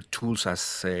other tools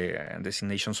as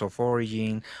designations of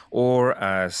origin or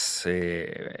as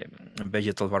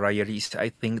vegetal varieties, I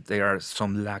think there are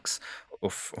some lacks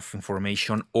of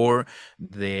information, or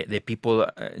the people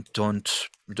don't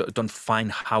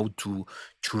find how to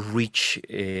reach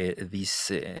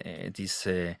this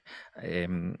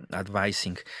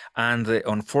advising. And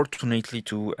unfortunately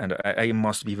too, and I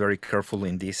must be very careful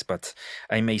in this, but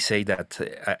I may say that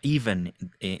even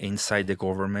inside the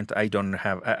government, I don't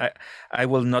have, I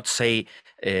will not say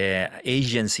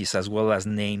agencies as well as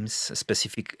names,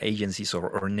 specific agencies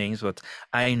or names, but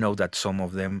I know that some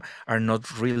of them are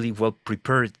not really well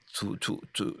prepared to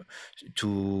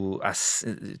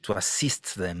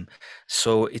assist them.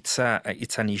 So it's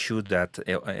an issue that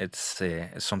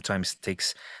sometimes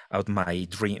takes out my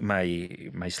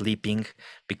sleeping,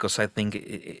 because I think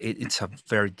it's a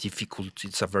very difficult,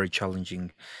 it's a very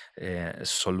challenging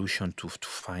solution to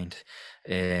find.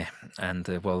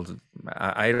 Well,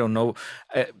 I don't know.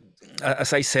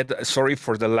 As I said, sorry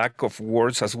for the lack of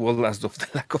words as well as the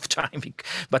lack of timing,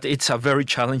 but it's a very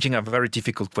challenging, a very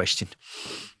difficult question.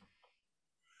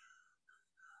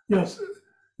 Yes,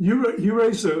 you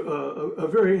raise a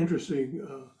very interesting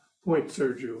point,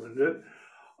 Sergio, and that,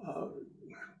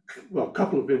 well, a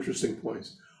couple of interesting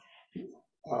points.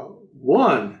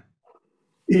 One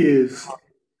is,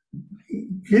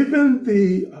 given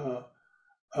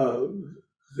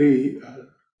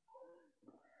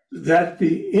that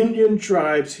the Indian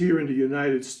tribes here in the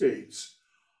United States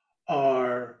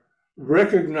are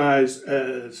recognized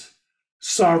as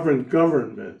sovereign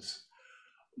governments,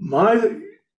 my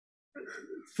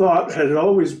thought had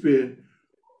always been,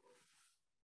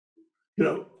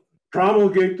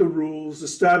 promulgate the rules,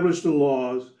 establish the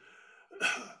laws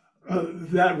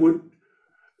that would,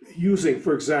 using,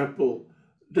 for example,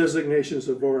 designations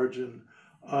of origin,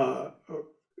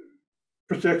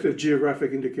 protected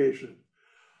geographic indication,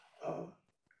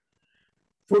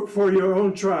 for your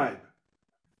own tribe.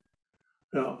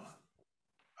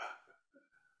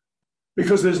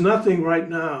 Because there's nothing right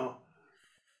now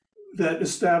that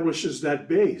establishes that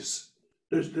base.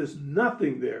 There's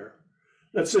nothing there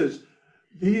that says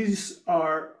these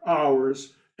are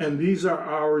ours, and these are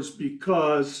ours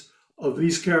because of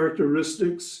these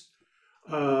characteristics,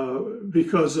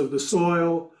 because of the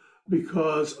soil,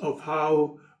 because of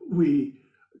how we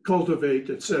cultivate,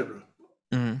 etc.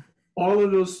 Mm-hmm. All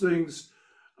of those things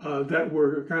that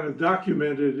were kind of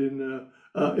documented in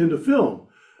the film.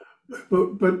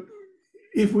 But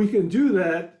if we can do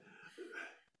that,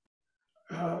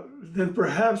 then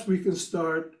perhaps we can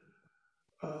start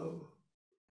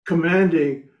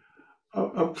commanding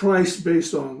a price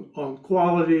based on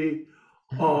quality,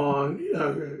 on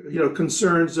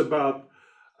concerns about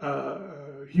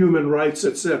human rights,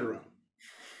 etc.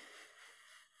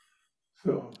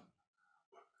 So,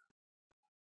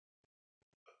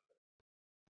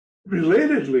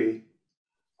 relatedly,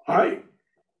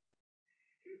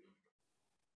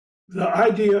 the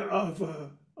idea of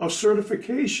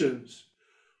certifications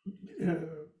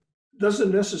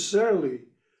doesn't necessarily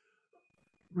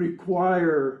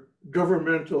require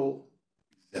governmental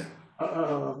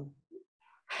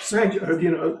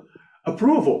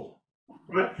approval,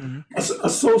 right? Mm-hmm.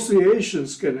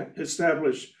 Associations can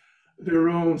establish their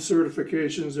own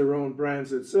certifications, their own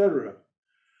brands, etc.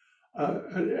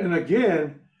 And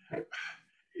again,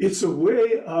 it's a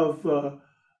way of,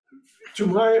 to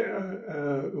my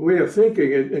way of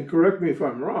thinking, and correct me if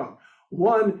I'm wrong,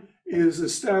 one is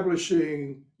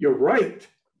establishing your right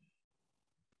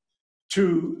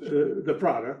to the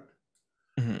product,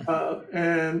 mm-hmm.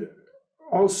 And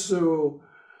also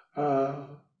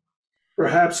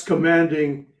perhaps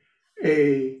commanding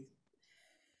a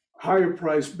higher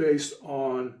price based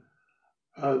on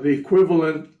the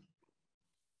equivalent,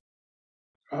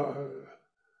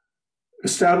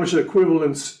 establish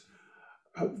equivalence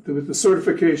with the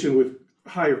certification with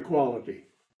higher quality.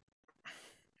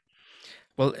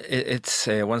 Well, it's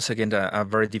once again a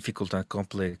very difficult and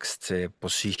complex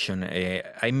position.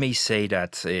 I may say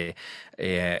that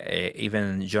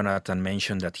even Jonathan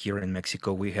mentioned that here in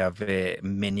Mexico we have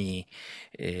many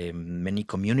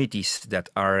communities that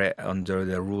are under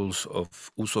the rules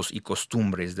of usos y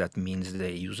costumbres. That means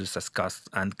the uses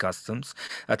and customs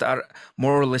that are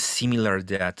more or less similar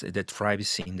that the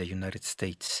tribes in the United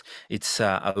States. It's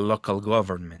a local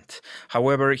government.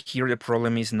 However, here the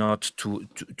problem is not to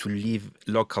live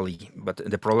locally, but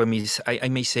the problem is, I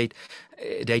may say,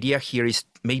 the idea here is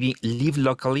maybe live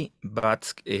locally,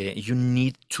 but you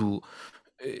need to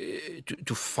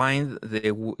find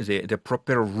the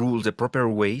proper rules, the proper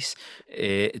ways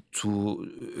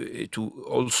to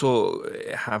also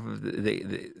have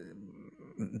the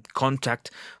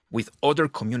contact with other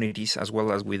communities, as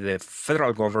well as with the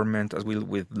federal government, as well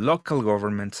with local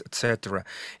governments, etc.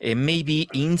 Maybe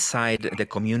inside the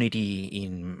community,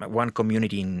 in one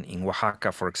community in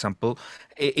Oaxaca, for example,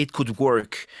 it could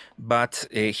work. But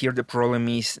here the problem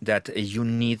is that you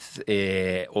need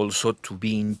also to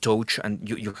be in touch, and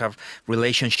you have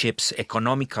relationships,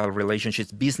 economical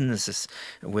relationships, businesses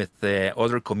with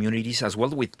other communities, as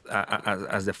well with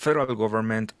as the federal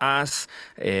government, as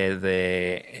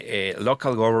the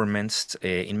local government, governments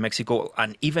in Mexico,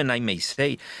 and even I may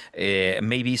say,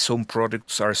 maybe some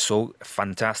products are so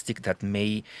fantastic that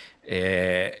may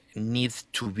need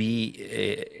to be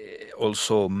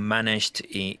also managed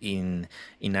in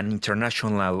an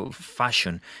international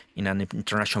fashion, in an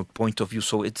international point of view.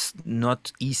 So it's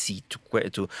not easy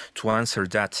to answer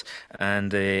that.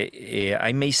 And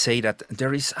I may say that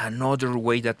there is another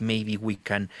way that maybe we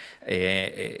can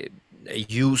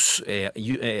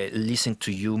listen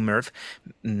to you, Merv,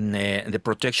 the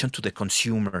protection to the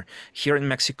consumer. Here in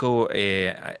Mexico,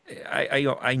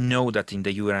 I know that in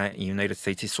the United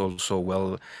States it's also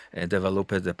well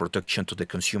developed, the protection to the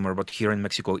consumer, but here in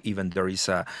Mexico even there is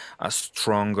a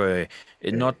strong,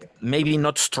 maybe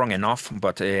not strong enough,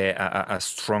 but a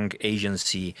strong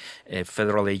agency, a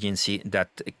federal agency that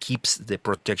keeps the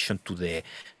protection to the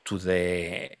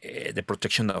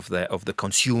protection of the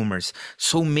consumers.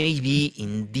 So maybe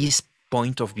in this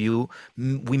point of view,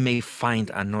 we may find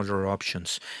another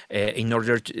options in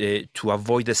order to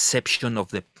avoid deception of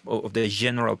the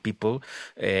general people.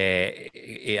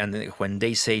 And when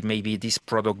they say maybe this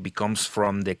product becomes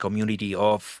from the community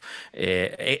of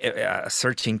a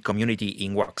certain community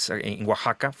in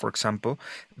Oaxaca, for example,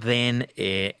 then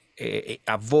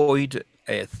avoid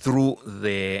through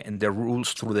the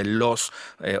rules, through the laws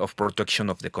of protection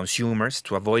of the consumers,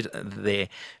 to avoid the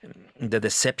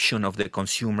deception of the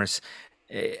consumers.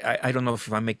 I don't know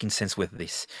if I'm making sense with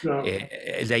this. No.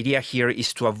 The idea here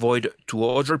is to avoid to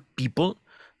other people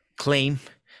claim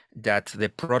that the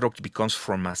product becomes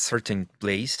from a certain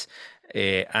place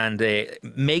and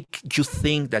make you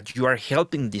think that you are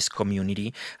helping this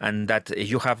community and that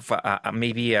you have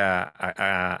maybe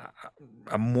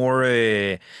a more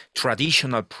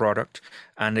traditional product,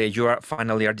 and you are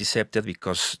finally decepted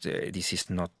because this is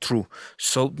not true.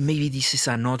 So maybe this is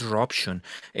another option.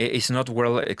 It's not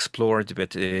well explored,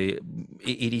 but it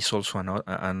is also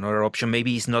another option.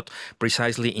 Maybe it's not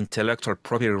precisely intellectual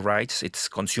property rights, it's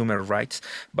consumer rights,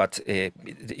 but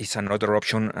it's another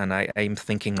option, and I'm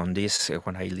thinking on this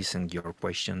when I listen to your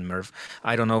question, Merv.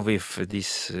 I don't know if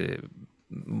this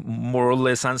more or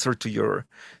less answer to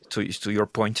your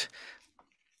point.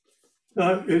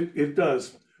 It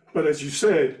does. But as you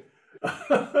said,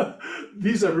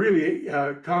 these are really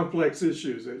complex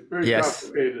issues. It's very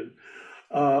complicated.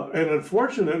 And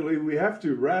unfortunately, we have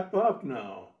to wrap up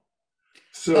now.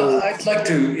 So I'd like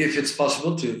to, if it's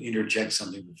possible, to interject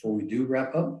something before we do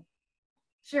wrap up.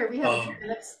 Sure, we have a few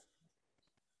minutes.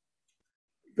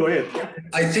 Go ahead.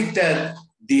 I think that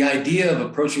the idea of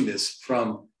approaching this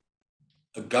from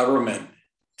a government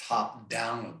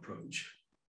top-down approach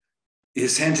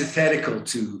is antithetical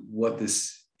to what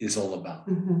this is all about.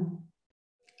 Mm-hmm.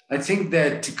 I think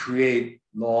that to create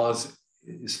laws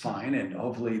is fine, and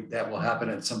hopefully that will happen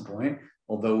at some point,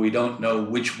 although we don't know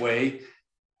which way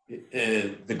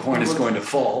the coin is going to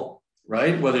fall,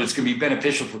 right? Whether it's going to be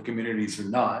beneficial for communities or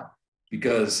not,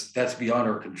 because that's beyond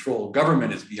our control.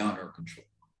 Government is beyond our control.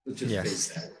 Let's just face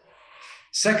that.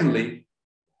 Secondly,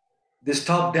 this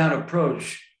top-down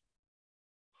approach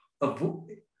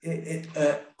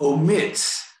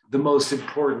omits the most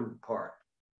important part,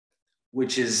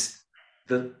 which is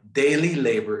the daily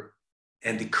labor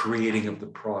and the creating of the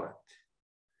product.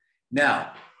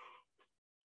 Now,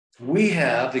 we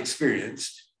have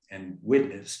experienced and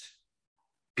witnessed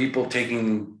people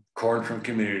taking corn from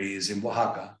communities in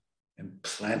Oaxaca and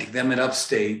planting them in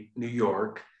upstate New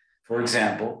York, for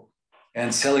example,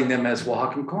 and selling them as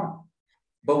Oaxacan corn.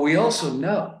 But we also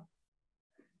know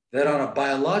that on a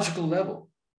biological level,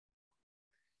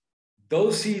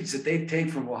 those seeds that they take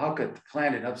from Oaxaca to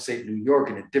plant in upstate New York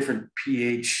in a different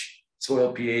pH,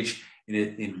 soil pH,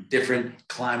 in different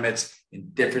climates,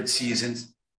 in different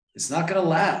seasons, it's not going to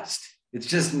last. It's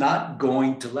just not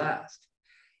going to last.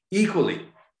 Equally,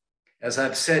 as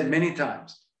I've said many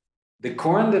times, the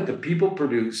corn that the people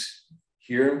produce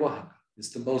here in Oaxaca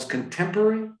is the most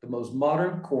contemporary, the most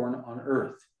modern corn on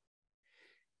earth.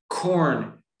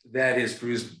 Corn that is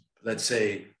produced, let's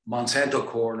say, Monsanto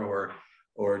corn or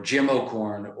GMO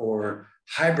corn or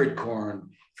hybrid corn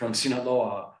from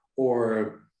Sinaloa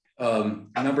or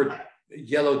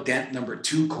yellow dent number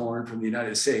 2 corn from the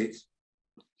United States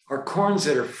are corns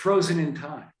that are frozen in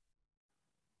time.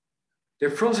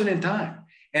 They're frozen in time.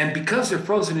 And because they're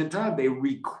frozen in time, they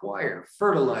require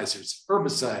fertilizers,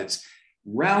 herbicides,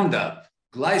 Roundup,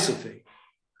 glyphosate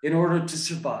in order to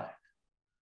survive.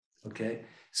 Okay?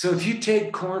 So if you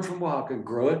take corn from Oaxaca and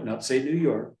grow it in upstate New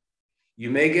York, you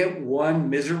may get one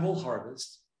miserable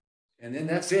harvest, and then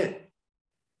that's it.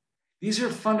 These are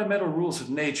fundamental rules of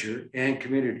nature and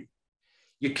community.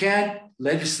 You can't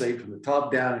legislate from the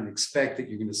top down and expect that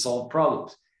you're going to solve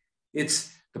problems.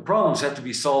 It's The problems have to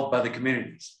be solved by the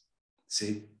communities,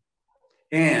 see?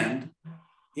 And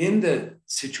in the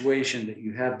situation that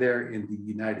you have there in the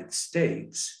United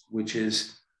States, which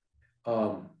is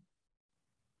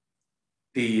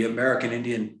the American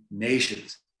Indian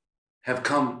nations have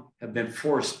been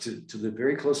forced to live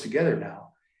very close together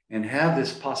now and have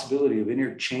this possibility of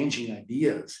interchanging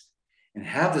ideas and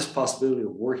have this possibility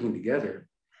of working together,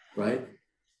 right?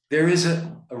 There is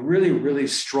a really, really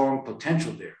strong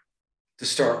potential there to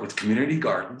start with community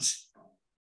gardens,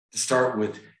 to start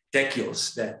with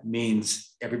tequios, that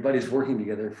means everybody's working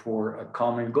together for a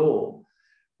common goal,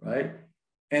 right?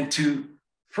 And to,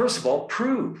 first of all,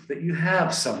 prove that you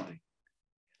have something.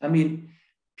 I mean,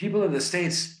 people in the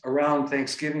States around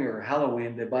Thanksgiving or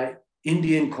Halloween, they buy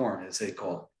Indian corn, as they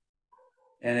call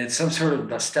it. And it's some sort of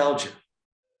nostalgia.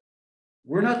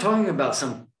 We're not talking about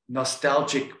some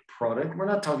nostalgic product. We're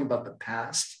not talking about the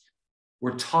past.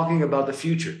 We're talking about the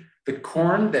future. The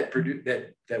corn that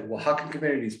Oaxacan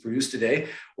communities produce today,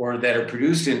 or that are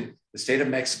produced in the state of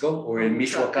Mexico or in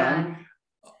Michoacan,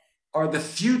 are the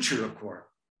future of corn.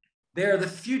 They are the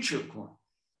future of corn.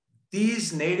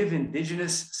 These native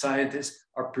indigenous scientists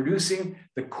are producing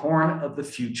the corn of the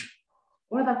future.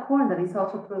 Or the corn that is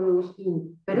also produced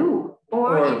in Peru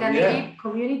or in the native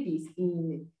communities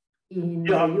in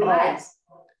the US.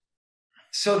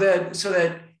 So that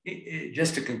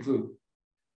just to conclude,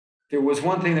 there was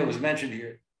one thing that was mentioned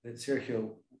here that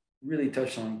Sergio really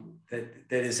touched on that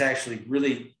is actually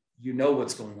really, you know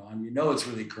what's going on, you know it's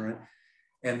really current,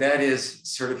 and that is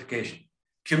certification.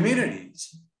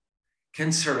 Communities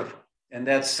can certify, and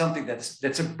that's something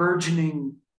that's a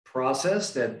burgeoning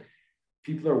process that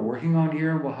people are working on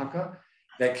here in Oaxaca,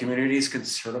 that communities can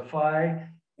certify,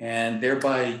 and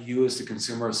thereby you as the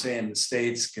consumer, say in the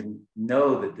States, can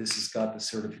know that this has got the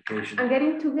certification and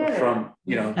getting together from,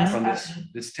 you know, from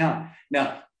this town.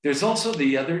 Now, there's also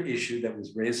the other issue that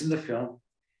was raised in the film.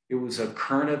 It was a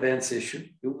current events issue.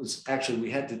 It was actually,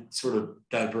 we had to sort of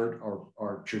divert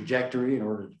our trajectory in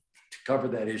order to cover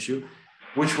that issue,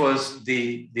 which was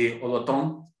the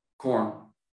Oloton corn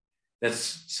that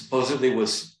supposedly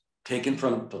was taken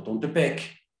from Totontepec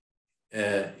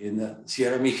in the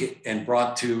Sierra Mije and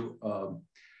brought to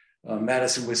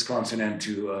Madison, Wisconsin, and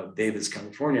to Davis,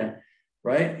 California,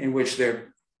 right? In which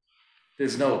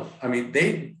there's no, I mean,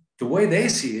 the way they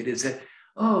see it is that,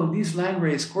 oh, these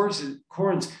land-raised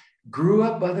corns grew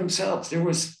up by themselves. There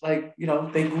was like, you know,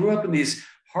 they grew up in these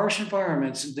harsh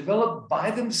environments and developed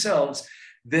by themselves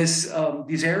this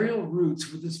these aerial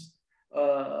roots with this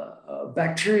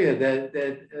bacteria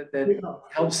that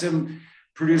helps them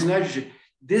produce nitrogen.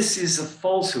 This is a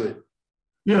falsehood.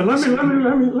 Yeah, let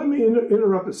me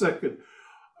interrupt a second.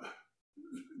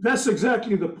 That's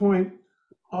exactly the point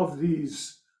of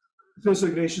these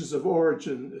designations of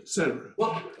origin, etc.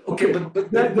 Well, okay, but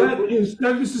that is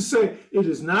to say, it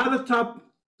is not a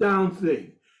top-down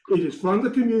thing. It is from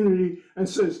the community and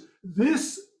says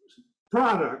this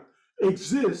product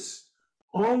exists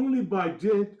only by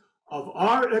dint of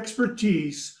our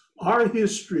expertise, our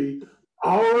history,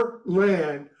 our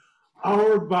land,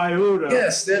 our biota.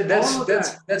 Yes,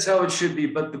 that's how it should be.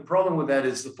 But the problem with that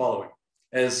is the following,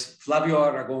 as Flavio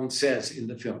Aragon says in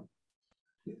the film.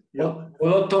 Well,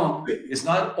 Oloton is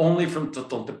not only from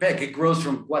Totontepec. It grows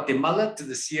from Guatemala to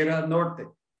the Sierra Norte.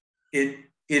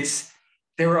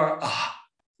 There are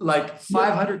like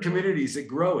 500 communities that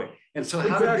grow it. And so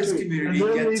how did this community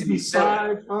get to be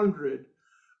 500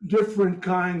 different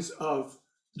kinds of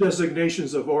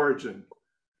designations of origin?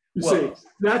 You see,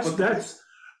 that's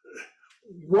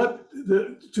what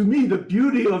to me, the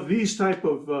beauty of these type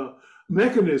of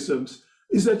mechanisms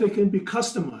is that they can be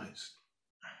customized.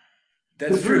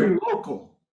 That's They're very true.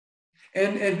 local.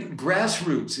 And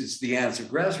grassroots is the answer.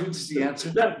 Grassroots is the answer.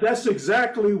 That's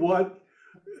exactly what,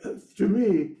 to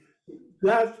me,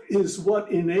 that is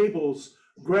what enables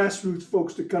grassroots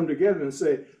folks to come together and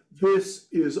say, this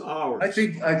is ours. I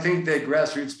think that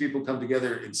grassroots people come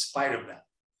together in spite of that.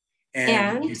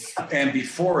 And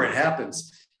before it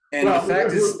happens. And the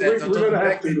fact is that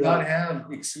Totontepec did not have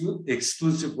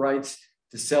exclusive rights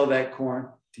to sell that corn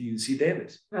to UC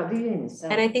Davis.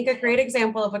 And I think a great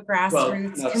example of a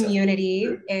grassroots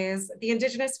community is the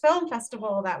Indigenous Film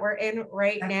Festival that we're in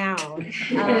right now. Look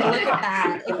at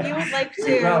that. If you would like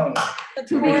to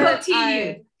support,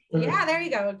 yeah, there you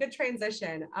go. Good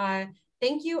transition.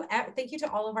 Thank you to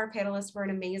all of our panelists for an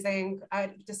amazing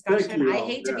discussion. I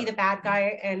hate to be the bad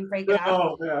guy and break it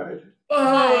up.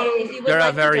 If you would You're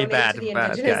like a very to bad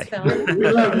guy.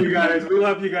 We love you guys. We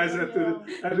love you guys at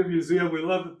the museum. We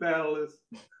love the panelists.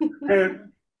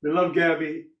 And we love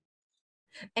Gabby.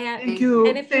 And, Thank you.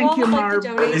 and if you all would like to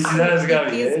donate Felicidades, to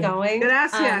Gaby, keep these going,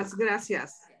 Gracias,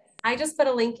 gracias. I just put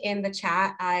a link in the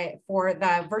chat for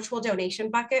the virtual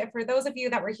donation bucket. For those of you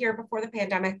that were here before the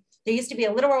pandemic, there used to be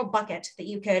a literal bucket that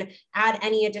you could add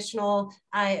any additional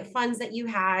funds that you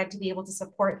had to be able to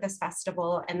support this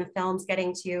festival and the films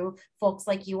getting to folks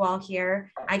like you all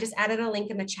here. I just added a link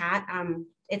in the chat.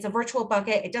 It's a virtual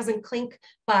bucket. It doesn't clink,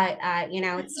 but you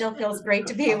know, it still feels great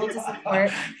to be able to support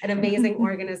an amazing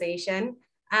organization.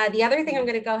 The other thing I'm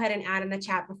going to go ahead and add in the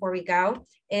chat before we go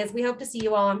is we hope to see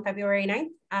you all on February 9th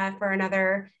for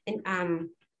another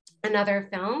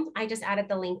film. I just added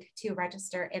the link to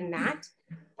register in that.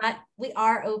 But we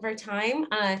are over time.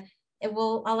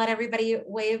 I'll let everybody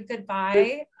wave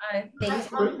goodbye. Thanks.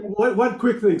 One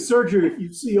quick thing, Sergio, if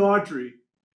you see Audrey,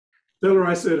 tell her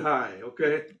I said hi,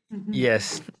 okay?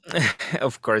 Yes,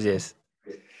 of course, yes.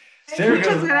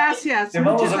 Muchas gracias.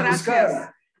 Muchas gracias.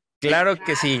 Claro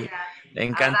que sí.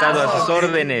 Encantado, a sus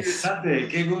órdenes.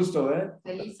 Qué gusto, ¿eh?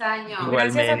 Feliz año.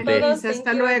 Igualmente. Gracias a todos.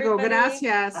 Hasta luego.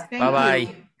 Gracias. Bye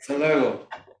bye. Hasta luego.